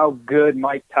forget how good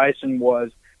Mike Tyson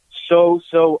was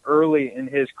so early in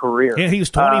his career. Yeah, he was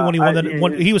 20 when he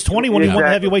won he was 20 when he won the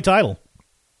heavyweight title.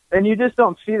 And you just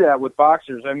don't see that with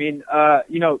boxers. I mean,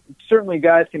 certainly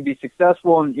guys can be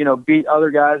successful and, beat other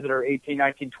guys that are 18,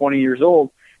 19, 20 years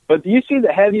old. But you see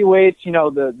the heavyweights,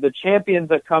 the champions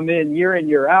that come in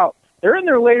year out, they're in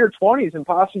their later 20s and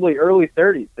possibly early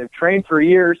 30s. They've trained for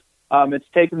years. It's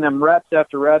taken them reps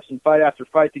after reps and fight after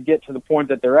fight to get to the point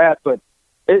that they're at. But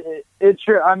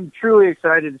I'm truly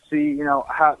excited to see,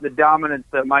 how the dominance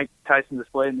that Mike Tyson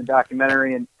displayed in the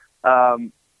documentary, and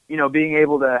being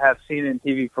able to have seen it in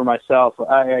TV for myself.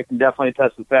 I can definitely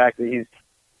attest to the fact that he's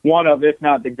one of, if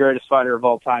not the greatest fighter of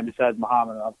all time, besides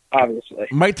Muhammad, obviously.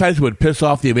 Mike Tyson would piss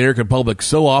off the American public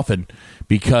so often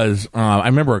because I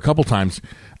remember a couple times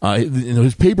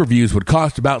his pay-per-views would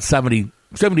cost about $70,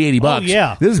 $80. Oh,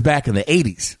 yeah. This is back in the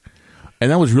 80s.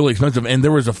 And that was really expensive. And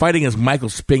there was a fight against Michael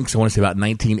Spinks, I want to say about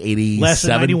 1987. Less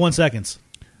than 91 seconds.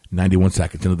 91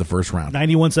 seconds into the first round.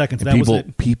 91 seconds. That was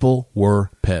it. People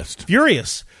were pissed.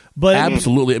 Furious. But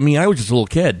absolutely. I mean, I was just a little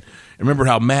kid. I remember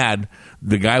how mad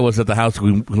the guy was at the house.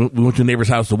 We went to a neighbor's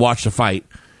house to watch the fight,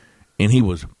 and he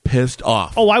was pissed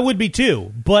off. Oh, I would be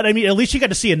too. But, I mean, at least you got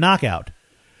to see a knockout.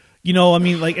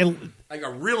 Like a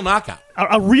real knockout.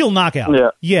 A real knockout. Yeah.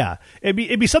 Yeah.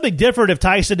 It'd be something different if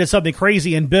Tyson did something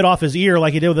crazy and bit off his ear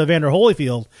like he did with Evander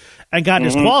Holyfield and got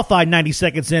disqualified 90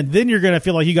 seconds in. Then you're going to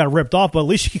feel like you got ripped off, but at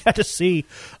least you got to see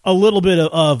a little bit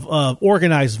of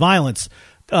organized violence.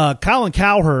 Colin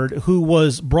Cowherd, who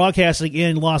was broadcasting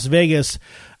in Las Vegas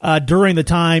during the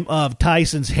time of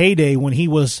Tyson's heyday when he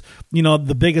was,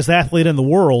 the biggest athlete in the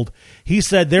world, he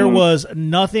said there was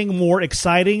nothing more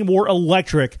exciting, more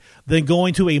electric than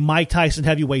going to a Mike Tyson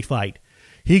heavyweight fight.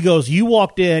 He goes, you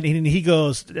walked in, and he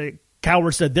goes,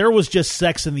 Cowherd said, there was just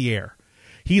sex in the air.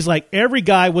 He's like, every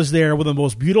guy was there with the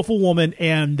most beautiful woman,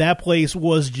 and that place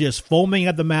was just foaming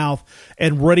at the mouth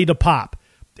and ready to pop.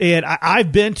 And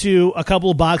I've been to a couple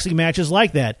of boxing matches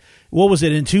like that. What was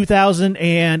it, in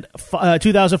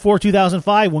 2004,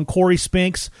 2005, when Corey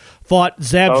Spinks fought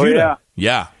Zab Judah?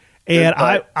 Yeah. And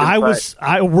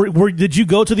did you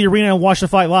go to the arena and watch the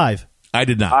fight live? I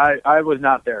did not. I was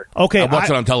not there. Okay. I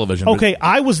watched it on television. Okay,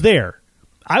 I was there.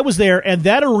 And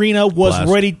that arena was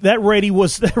ready. That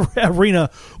arena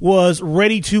was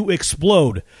ready to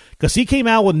explode because he came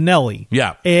out with Nelly.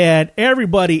 Yeah, and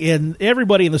everybody in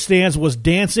the stands was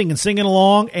dancing and singing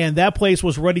along, and that place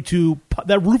was ready to.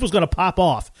 That roof was going to pop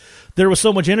off. There was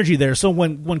so much energy there. So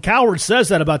when Cowherd says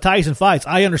that about Tyson fights,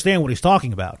 I understand what he's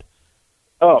talking about.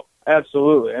 Oh,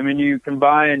 absolutely. I mean, you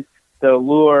combine the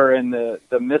allure and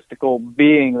the mystical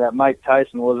being that Mike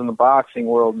Tyson was in the boxing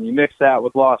world, and you mix that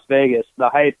with Las Vegas, the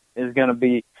hype is going to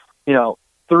be,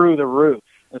 through the roof.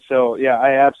 And so, yeah,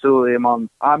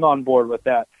 I'm on board with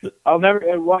that.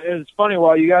 It's funny,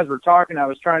 while you guys were talking, I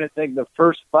was trying to think the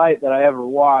first fight that I ever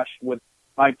watched with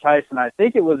Mike Tyson. I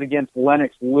think it was against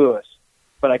Lennox Lewis,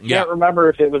 but I can't remember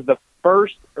if it was the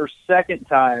first or second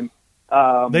time.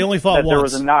 They only fought once. There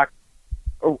was a knock.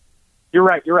 You're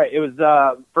right. It was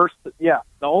the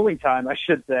only time, I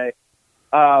should say.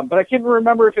 But I can't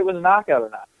remember if it was a knockout or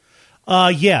not.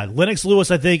 Lennox Lewis,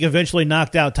 I think, eventually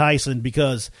knocked out Tyson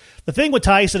because the thing with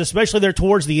Tyson, especially there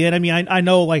towards the end, I mean, I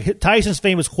know like Tyson's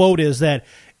famous quote is that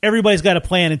everybody's got a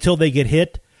plan until they get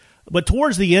hit. But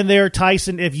towards the end there,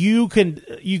 Tyson, if you could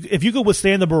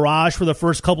withstand the barrage for the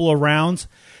first couple of rounds,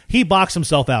 he boxed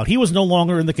himself out. He was no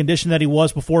longer in the condition that he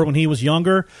was before when he was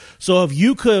younger. So if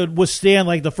you could withstand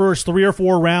like the first 3 or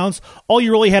 4 rounds, all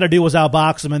you really had to do was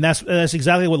outbox him, and that's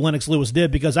exactly what Lennox Lewis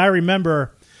did. Because I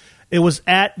remember it was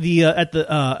at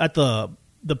the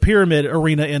Pyramid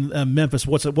Arena in Memphis.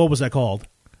 What was that called?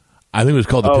 I think it was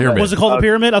called the Pyramid. Was it called the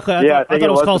Pyramid? Okay, I thought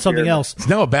it was called something else. It's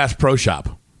now a Bass Pro Shop.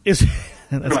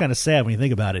 That's kind of sad when you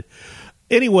think about it.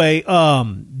 Anyway,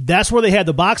 that's where they had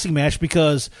the boxing match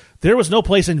because there was no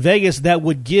place in Vegas that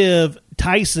would give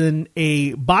Tyson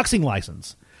a boxing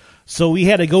license. So we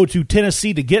had to go to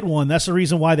Tennessee to get one. That's the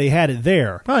reason why they had it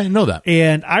there. I didn't know that.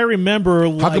 And I remember...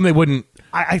 How come they wouldn't...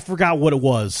 I forgot what it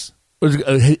was.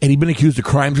 Had he been accused of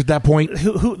crimes at that point?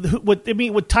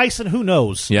 With Tyson, who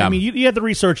knows? Yeah. I mean, you have to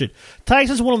research it.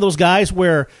 Tyson's one of those guys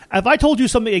where if I told you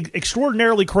something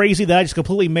extraordinarily crazy that I just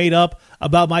completely made up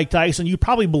about Mike Tyson, you'd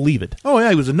probably believe it. Oh, yeah,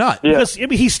 he was a nut. Yeah. Because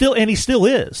he still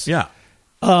is. Yeah.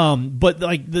 But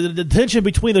like the tension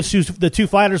between the two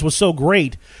fighters was so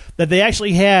great that they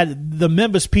actually had the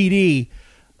Memphis PD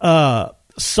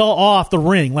saw off the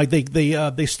ring. Like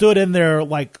they stood in there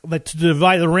to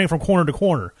divide the ring from corner to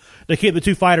corner to keep the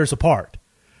two fighters apart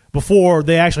before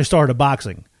they actually started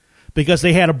boxing because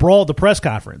they had a brawl at the press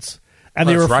conference. And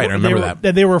That's right. I remember that.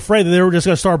 And they were afraid that they were just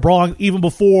going to start brawling even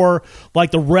before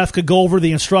like the ref could go over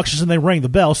the instructions and they rang the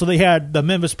bell. So they had the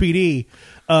Memphis PD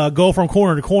go from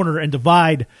corner to corner and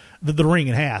divide the ring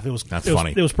in half. That's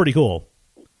funny. It was pretty cool.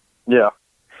 Yeah,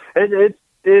 you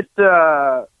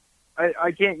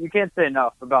can't say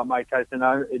enough about Mike Tyson.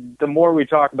 The more we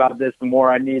talk about this, the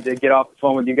more I need to get off the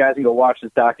phone with you guys and go watch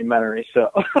this documentary. So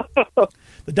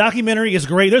the documentary is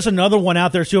great. There's another one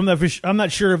out there too. I'm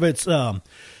not sure if it's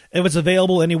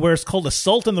available anywhere. It's called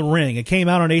Assault in the Ring. It came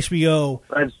out on HBO.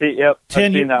 I've seen that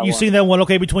one. You've seen that one?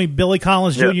 Okay, between Billy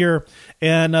Collins Jr.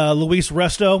 and Luis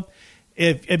Resto.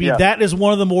 That is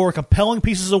one of the more compelling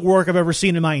pieces of work I've ever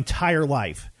seen in my entire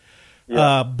life.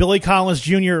 Yeah. Billy Collins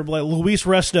Jr., Luis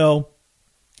Resto,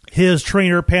 his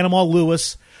trainer, Panama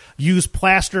Lewis, used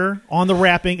plaster on the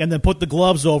wrapping and then put the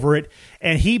gloves over it,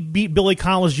 and he beat Billy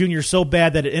Collins Jr. so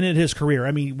bad that it ended his career.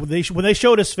 I mean, when they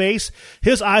showed his face,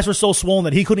 his eyes were so swollen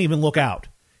that he couldn't even look out.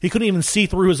 He couldn't even see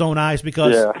through his own eyes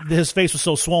because his face was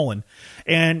so swollen.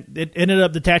 And it ended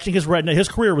up detaching his retina. His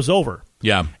career was over.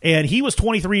 Yeah. And he was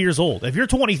 23 years old. If you're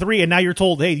 23 and now you're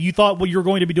told, hey, you thought what you were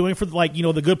going to be doing for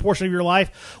the good portion of your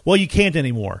life, well, you can't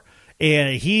anymore.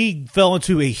 And he fell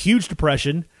into a huge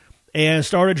depression and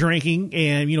started drinking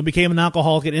and, became an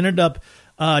alcoholic and ended up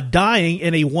dying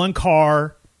in a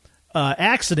one-car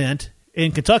accident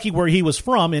in Kentucky where he was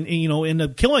from and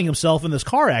ended up killing himself in this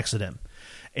car accident.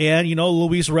 And,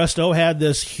 Luis Resto had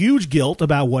this huge guilt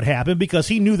about what happened because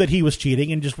he knew that he was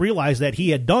cheating and just realized that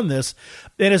he had done this.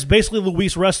 And it's basically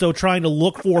Luis Resto trying to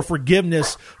look for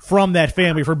forgiveness from that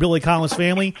family, for Billy Collins'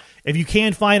 family. If you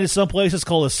can find it someplace, it's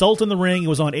called Assault in the Ring. It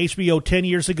was on HBO 10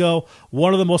 years ago.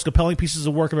 One of the most compelling pieces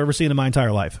of work I've ever seen in my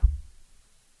entire life.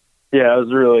 Yeah, it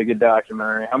was a really good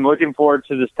documentary. I'm looking forward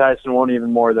to this Tyson one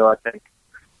even more, though, I think.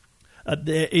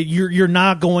 You're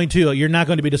not going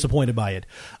to be disappointed by it.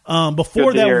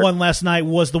 Before that one last night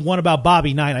was the one about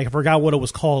Bobby Knight. I forgot what it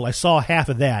was called. I saw half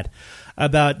of that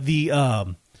about the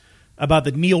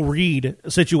Neil Reed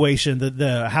situation,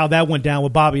 how that went down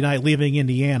with Bobby Knight leaving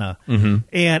Indiana. Mm-hmm.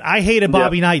 And I hated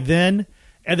Bobby Knight then,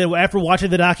 and then after watching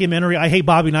the documentary, I hate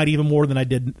Bobby Knight even more than I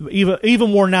did,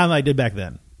 even more now than I did back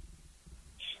then.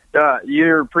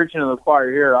 You're preaching to the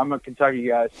choir here. I'm a Kentucky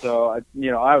guy, so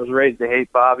I was raised to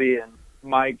hate Bobby and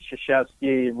Mike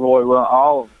Krzyzewski, Roy Will,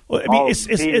 all of them.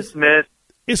 Dean Smith.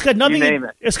 It's got nothing. You name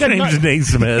it. It's got Dean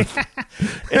Smith.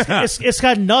 it's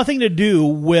got nothing to do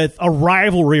with a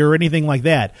rivalry or anything like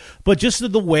that. But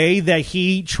just the way that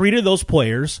he treated those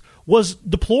players was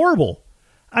deplorable.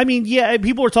 I mean, yeah,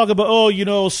 people are talking about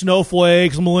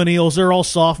snowflakes, millennials, they're all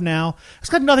soft now. It's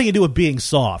got nothing to do with being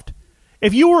soft.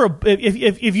 If you were a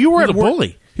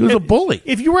bully. He was a bully.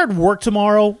 If you were at work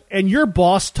tomorrow and your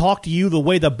boss talked to you the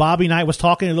way that Bobby Knight was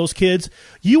talking to those kids,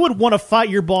 you would want to fight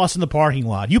your boss in the parking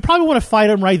lot. You probably want to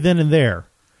fight him right then and there.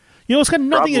 It's got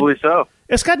nothing. Probably so.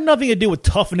 It's got nothing to do with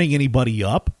toughening anybody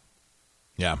up.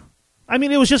 Yeah. I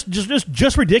mean, it was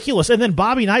just ridiculous. And then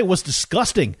Bobby Knight was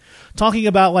disgusting, talking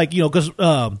about because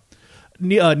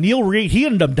Neil Reed, he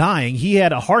ended up dying. He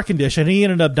had a heart condition. He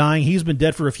ended up dying. He's been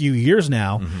dead for a few years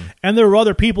now. Mm-hmm. And there were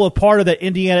other people, a part of that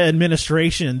Indiana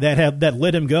administration that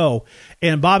let him go.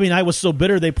 And Bobby Knight was so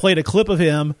bitter, they played a clip of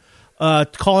him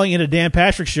calling in a Dan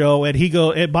Patrick show,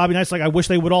 and Bobby Knight's like, I wish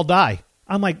they would all die.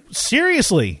 I'm like,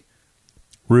 seriously?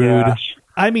 Rude. Yeah.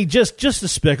 I mean, just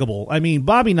despicable. I mean,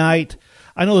 Bobby Knight,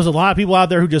 I know there's a lot of people out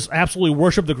there who just absolutely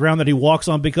worship the ground that he walks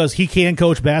on because he can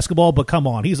coach basketball, but come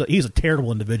on, he's a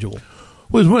terrible individual.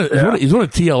 Well, he's one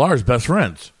of TLR's best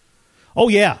friends. Oh,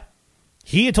 yeah.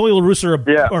 He and Tony La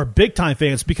Russa are big-time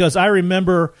fans because I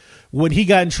remember when he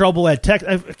got in trouble at Tech.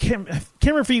 I can't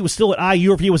remember if he was still at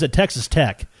IU or if he was at Texas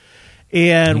Tech.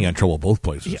 And he got in trouble both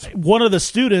places. One of the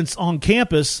students on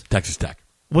campus, Texas Tech,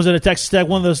 was it at Texas Tech?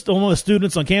 One of the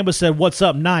students on campus said, "What's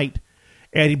up, Knight?"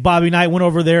 And Bobby Knight went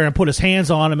over there and put his hands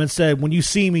on him and said, "When you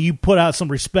see me, you put out some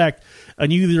respect,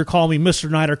 and you either call me Mr.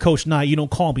 Knight or Coach Knight. You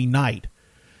don't call me Knight."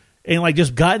 And like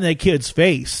just got in that kid's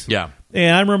face. Yeah.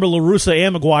 And I remember La Russa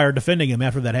and McGuire defending him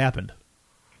after that happened.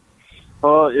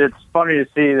 Well, it's funny to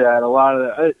see that a lot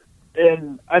of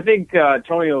and I think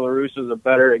Tony La Russa is a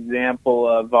better example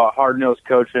of hard-nosed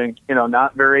coaching. You know,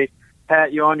 not very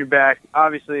pat you on your back.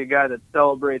 Obviously, a guy that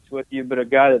celebrates with you, but a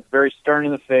guy that's very stern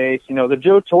in the face. You know, the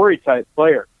Joe Torre type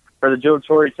player or the Joe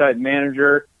Torre type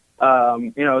manager.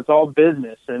 You know, it's all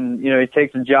business, and you know he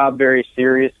takes the job very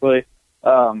seriously.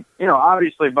 You know,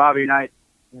 obviously Bobby Knight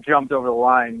jumped over the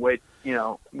line way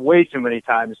too many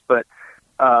times, but.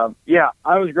 Yeah,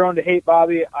 I was grown to hate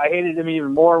Bobby. I hated him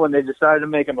even more when they decided to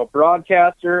make him a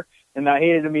broadcaster, and I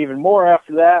hated him even more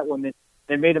after that when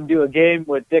they made him do a game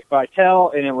with Dick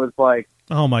Vitale, and it was like,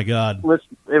 oh my God, it was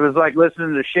like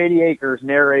listening to Shady Acres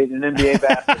narrate an NBA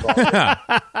basketball.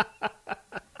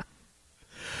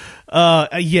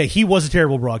 Yeah, he was a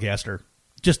terrible broadcaster,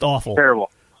 just awful,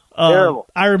 terrible. Terrible.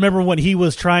 I remember when he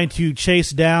was trying to chase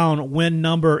down win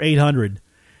number 800.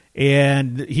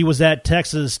 And he was at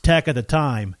Texas Tech at the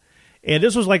time. And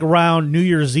this was like around New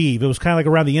Year's Eve. It was kind of like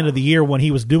around the end of the year when he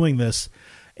was doing this.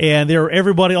 And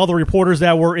all the reporters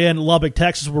that were in Lubbock,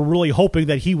 Texas, were really hoping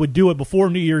that he would do it before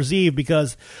New Year's Eve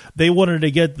because they wanted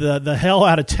to get the hell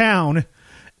out of town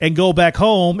and go back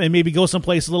home and maybe go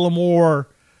someplace a little more,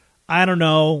 I don't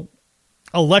know,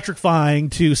 electrifying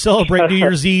to celebrate New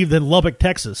Year's Eve than Lubbock,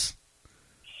 Texas.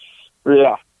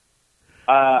 Yeah.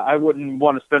 I wouldn't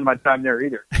want to spend my time there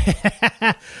either.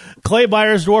 Clay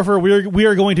Beyersdorfer, we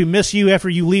are going to miss you after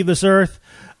you leave this earth.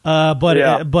 But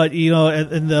you know,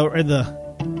 in the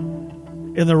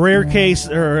rare case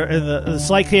or in the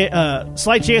slight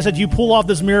chance that you pull off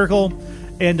this miracle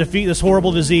and defeat this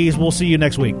horrible disease, we'll see you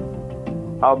next week.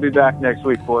 I'll be back next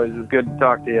week, boys. It's good to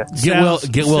talk to you.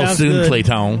 Get well soon,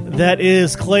 Clayton. That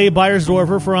is Clay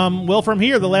Beyersdorfer from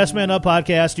here, the Last Man Up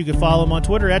podcast. You can follow him on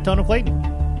Twitter at Ton of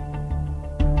Clayton.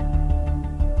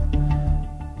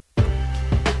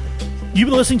 You've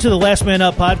been listening to the Last Man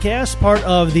Up podcast, part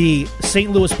of the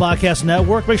St. Louis Podcast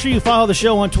Network. Make sure you follow the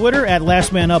show on Twitter at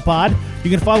Last Man Up Pod. You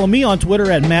can follow me on Twitter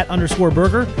at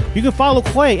Matt_Berger. You can follow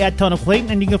Clay at Ton of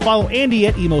Clayton, and you can follow Andy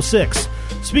at Emo6.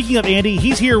 Speaking of Andy,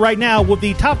 he's here right now with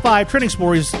the top 5 trending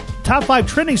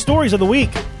stories of the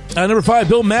week. Number 5,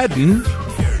 Bill Madden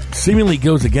seemingly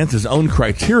goes against his own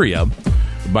criteria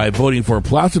by voting for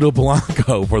Placido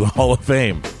Polanco for the Hall of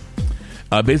Fame.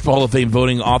 Baseball Hall of Fame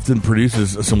voting often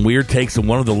produces some weird takes, and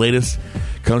one of the latest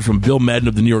comes from Bill Madden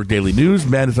of the New York Daily News.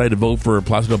 Madden decided to vote for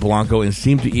Placido Polanco and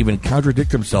seemed to even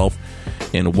contradict himself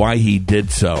in why he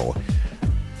did so.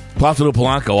 Placido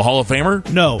Polanco, a Hall of Famer?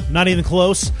 No, not even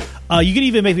close. You could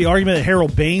even make the argument that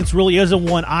Harold Baines really isn't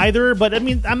one either, but I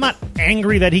mean, I'm not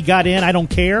angry that he got in. I don't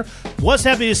care. Was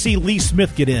happy to see Lee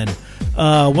Smith get in.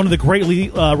 One of the great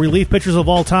relief pitchers of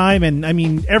all time, and I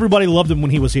mean, everybody loved him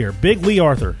when he was here. Big Lee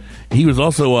Arthur. He was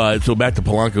also, so back to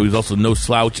Polanco, he was also no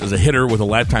slouch as a hitter with a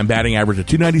lifetime batting average of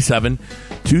 .297,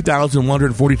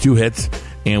 2,142 hits,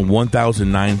 and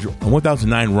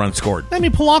 1,009 runs scored. I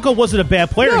mean, Polanco wasn't a bad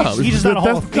player. No, he's just not a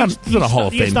Hall of Fame. He's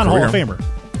not a Hall of Famer.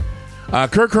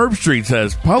 Kirk Herbstreit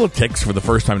says politics for the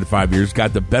first time in 5 years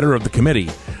got the better of the committee.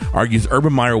 Argues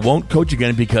Urban Meyer won't coach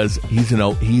again because he's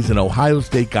an Ohio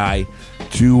State guy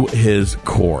to his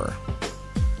core.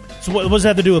 So what does that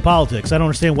have to do with politics? I don't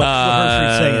understand what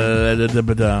Herbstreit's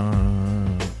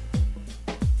saying.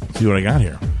 See what I got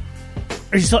here.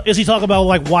 Is he talking about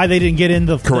like why they didn't get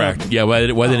into correct? Yeah, why they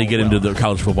didn't get into the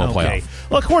college football playoff?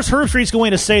 Well, of course, Herbstreit's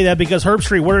going to say that because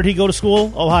Herbstreit, where did he go to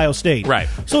school? Ohio State, right?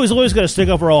 So he's always going to stick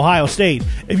up for Ohio State.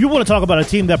 If you want to talk about a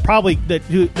team that probably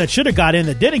that should have got in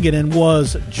that didn't get in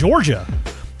was Georgia.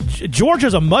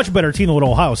 Georgia's a much better team than what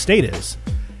Ohio State is.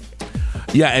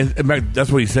 Yeah, and that's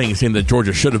what he's saying. He's saying that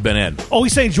Georgia should have been in. Oh,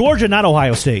 he's saying Georgia, not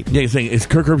Ohio State. Yeah, he's saying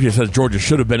Kirk Herbstreit says Georgia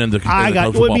should have been in the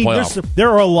college football playoff. There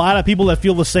are a lot of people that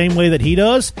feel the same way that he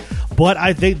does, But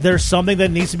I think there's something that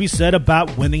needs to be said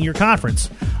about winning your conference.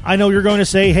 I know you're going to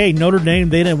say, hey, Notre Dame,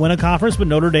 they didn't win a conference, but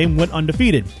Notre Dame went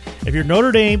undefeated. If you're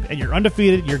Notre Dame and you're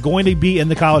undefeated, you're going to be in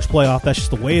the college playoff. That's just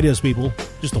the way it is, people.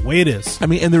 Just the way it is. I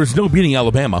mean, and there was no beating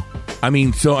Alabama.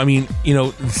 Same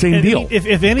deal.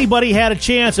 If anybody had a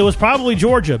chance, it was probably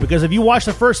Georgia, because if you watch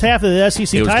the first half of the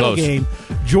SEC title game,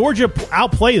 Georgia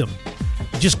outplayed them.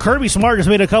 Just Kirby Smart just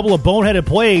made a couple of boneheaded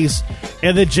plays,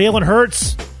 and then Jalen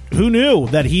Hurts, who knew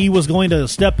that he was going to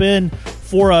step in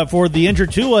for the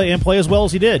injured Tua and play as well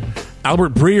as he did.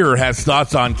 Albert Breer has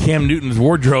thoughts on Cam Newton's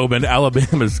wardrobe and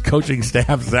Alabama's coaching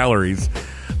staff salaries.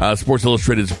 Sports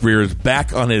Illustrated's Breer is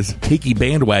back on his Tiki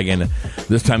bandwagon,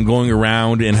 this time going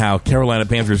around in how Carolina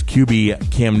Panthers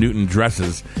QB Cam Newton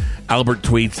dresses. Albert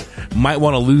tweets, might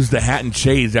want to lose the hat and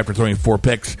shades after throwing 4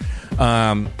 picks.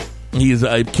 Cam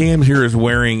here is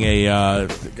wearing I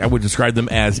would describe them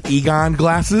as Egon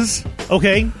glasses.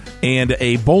 Okay. And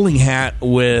a bowling hat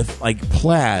with like a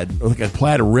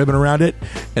plaid ribbon around it,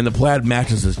 and the plaid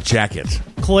matches his jacket.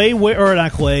 Cam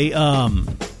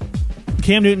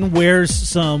Newton wears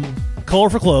some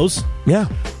colorful clothes. Yeah.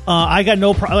 I got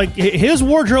no problem. Like, his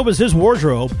wardrobe is his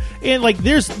wardrobe. And, like,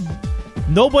 there's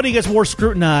nobody gets more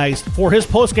scrutinized for his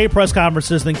post-game press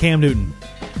conferences than Cam Newton.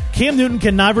 Cam Newton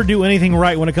can never do anything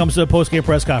right when it comes to a post-game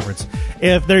press conference.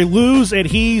 If they lose and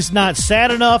he's not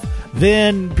sad enough,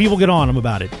 then people get on him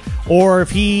about it. Or if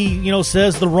he,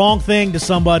 says the wrong thing to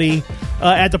somebody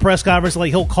at the press conference, like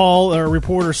he'll call a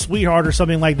reporter sweetheart or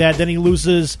something like that, then he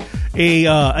loses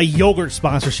a yogurt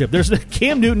sponsorship. There's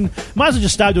Cam Newton might as well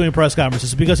just stop doing press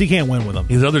conferences because he can't win with them.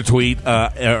 His other tweet, or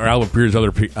Albert Breer's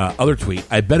other tweet,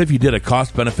 I bet if you did a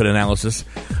cost-benefit analysis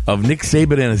of Nick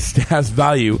Saban and his staff's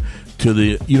value to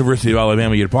the University of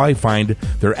Alabama, you'd probably find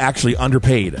they're actually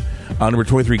underpaid. Number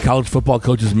 23, college football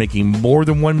coaches making more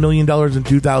than $1 million in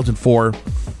 2004.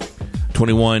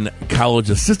 21,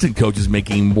 college assistant coaches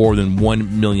making more than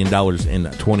 $1 million in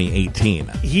 2018.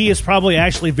 He is probably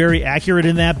actually very accurate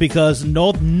in that because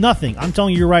nothing, I'm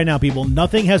telling you right now, people,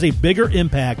 nothing has a bigger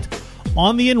impact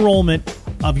on the enrollment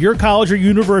of your college or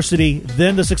university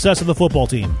than the success of the football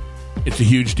team. It's a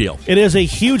huge deal. It is a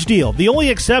huge deal. The only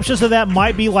exceptions to that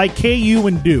might be like KU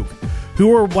and Duke,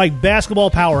 who are like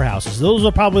basketball powerhouses. Those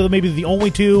are probably maybe the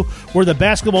only two where the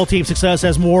basketball team success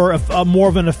has more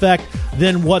of an effect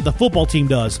than what the football team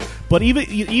does. But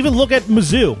even look at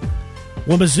Mizzou.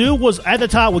 When Mizzou was at the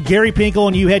top with Gary Pinkel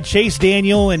and you had Chase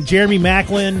Daniel and Jeremy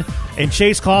Macklin and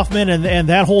Chase Kaufman and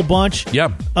that whole bunch,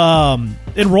 yep.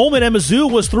 Enrollment at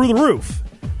Mizzou was through the roof.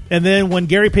 And then when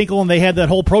Gary Pinkel and they had that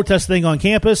whole protest thing on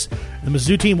campus, the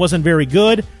Mizzou team wasn't very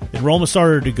good. Enrollment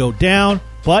started to go down.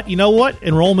 But you know what?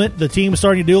 Enrollment, the team is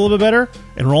starting to do a little bit better.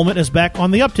 Enrollment is back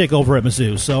on the uptick over at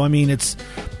Mizzou. So, I mean,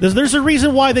 there's a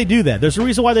reason why they do that. There's a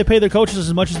reason why they pay their coaches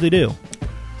as much as they do.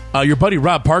 Your buddy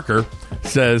Rob Parker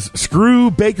says,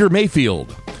 screw Baker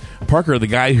Mayfield. Parker, the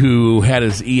guy who had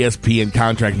his ESPN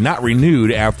contract not renewed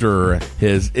after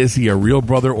his is he a real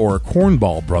brother or a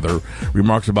cornball brother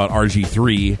remarks about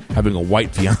RG3 having a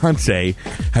white fiance,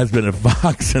 has been at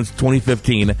Fox since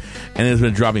 2015 and has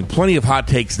been dropping plenty of hot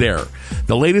takes there.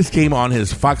 The latest came on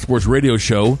his Fox Sports radio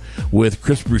show with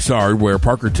Chris Broussard, where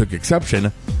Parker took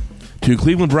exception to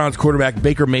Cleveland Browns quarterback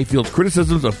Baker Mayfield's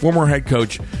criticisms of former head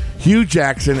coach Hugh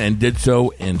Jackson and did so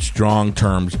in strong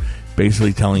terms,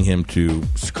 basically telling him to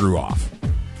screw off.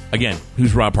 Again,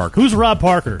 who's Rob Parker? Who's Rob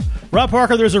Parker? Rob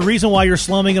Parker, there's a reason why you're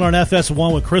slumming it on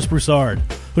FS1 with Chris Broussard,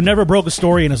 who never broke a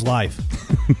story in his life.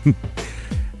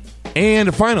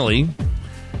 And finally,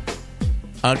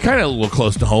 kind of a little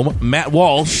close to home, Matt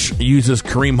Walsh uses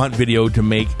Kareem Hunt video to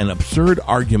make an absurd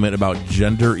argument about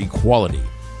gender equality.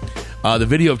 The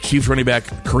video of Chiefs running back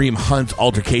Kareem Hunt's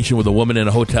altercation with a woman in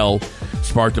a hotel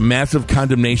sparked a massive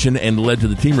condemnation and led to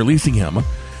the team releasing him.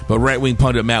 But right-wing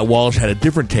pundit Matt Walsh had a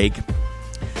different take,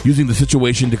 using the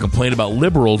situation to complain about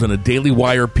liberals in a Daily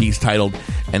Wire piece titled,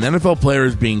 "An NFL player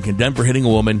is being condemned for hitting a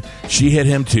woman. She hit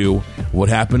him too. What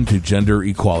happened to gender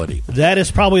equality?" That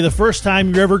is probably the first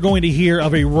time you're ever going to hear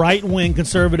of a right-wing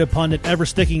conservative pundit ever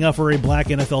sticking up for a black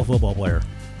NFL football player.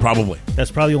 Probably.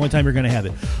 That's probably the only time you're going to have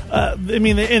it.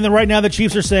 Right now the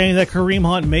Chiefs are saying that Kareem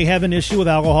Hunt may have an issue with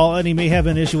alcohol and he may have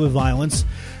an issue with violence,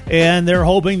 and they're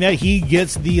hoping that he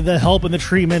gets the help and the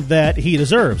treatment that he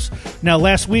deserves. Now,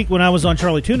 last week when I was on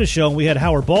Charlie Tuna's show and we had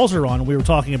Howard Balzer on, and we were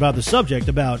talking about the subject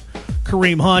about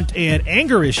Kareem Hunt and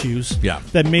anger issues,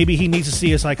 that maybe he needs to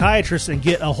see a psychiatrist and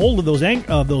get a hold of those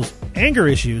anger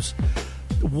issues.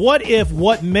 What if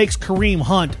what makes Kareem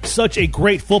Hunt such a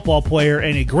great football player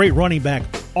and a great running back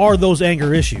are those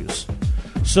anger issues?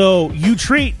 So you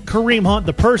treat Kareem Hunt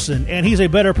the person, and he's a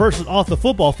better person off the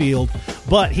football field,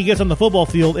 but he gets on the football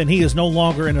field and he is no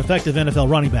longer an effective NFL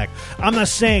running back. I'm not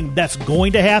saying that's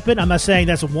going to happen. I'm not saying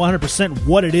that's 100%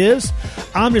 what it is.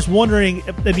 I'm just wondering,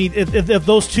 if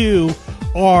those two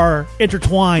are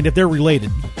intertwined, if they're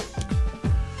related.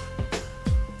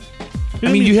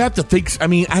 You have to think. I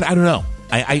don't know.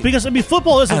 Because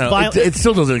football isn't violent. It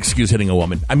still doesn't excuse hitting a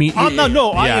woman. I know you're not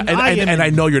doing that. I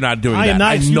know you're not doing that.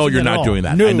 I know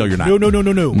you're not.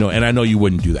 No. No, and I know you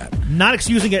wouldn't do that. Not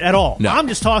excusing it at all. No. I'm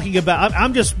just talking about.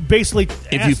 I'm just basically.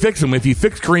 If you fix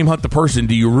Kareem Hunt the person,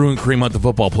 do you ruin Kareem Hunt the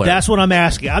football player? That's what I'm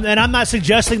asking, and I'm not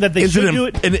suggesting that they should do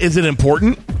it. And is it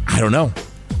important? I don't know.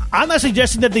 I'm not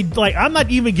suggesting that they I'm not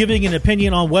even giving an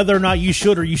opinion on whether or not you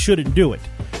should or you shouldn't do it.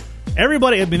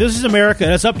 Everybody, this is America.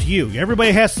 That's up to you. Everybody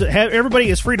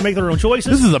is free to make their own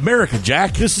choices. This is America,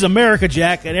 Jack. This is America,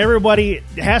 Jack, and everybody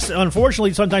has to,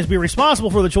 unfortunately, sometimes be responsible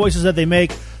for the choices that they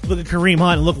make. Look at Kareem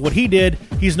Hunt and look at what he did.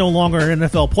 He's no longer an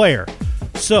NFL player.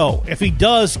 So, if he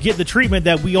does get the treatment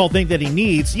that we all think that he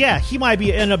needs, yeah, he might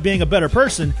end up being a better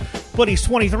person, but he's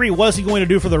 23. What is he going to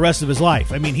do for the rest of his life?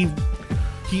 He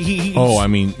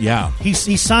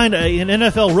signed an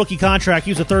NFL rookie contract.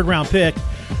 He was a third-round pick.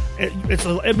 It's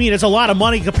a lot of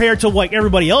money compared to what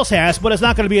everybody else has, but it's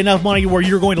not going to be enough money where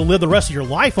you're going to live the rest of your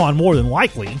life on, more than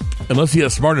likely. Unless he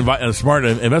has smart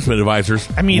investment advisors,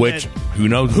 which who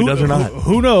knows who does or not.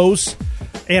 Who knows?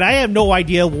 And I have no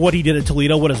idea what he did at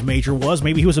Toledo, what his major was.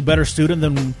 Maybe he was a better student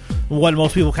than what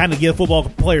most people kind of give football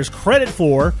players credit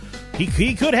for.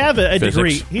 He could have a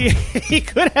degree. He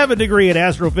could have a degree in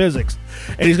astrophysics,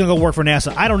 and he's going to go work for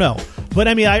NASA. I don't know. But,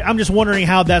 I'm just wondering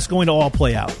how that's going to all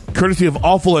play out. Courtesy of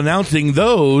Awful Announcing,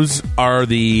 those are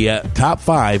the top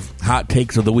 5 hot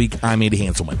takes of the week. I'm Andy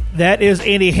Hanselman. That is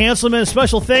Andy Hanselman.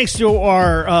 Special thanks to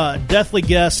our deathly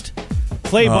guest,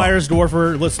 Clay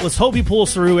Beyersdorfer. Let's hope he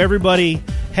pulls through. Everybody,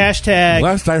 hashtag.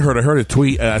 Last I heard a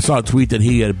tweet. I saw a tweet that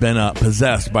he had been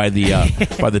possessed by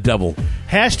the by the devil.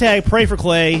 Hashtag pray for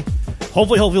Clay.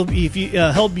 Hopefully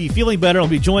he'll be feeling better. He'll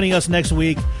be joining us next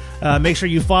week. Make sure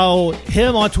you follow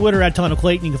him on Twitter at Ton of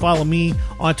Clayton. You can follow me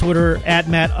on Twitter at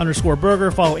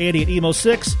Matt_Berger. Follow Andy at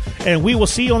Emo6. And we will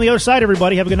see you on the other side,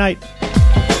 everybody. Have a good night.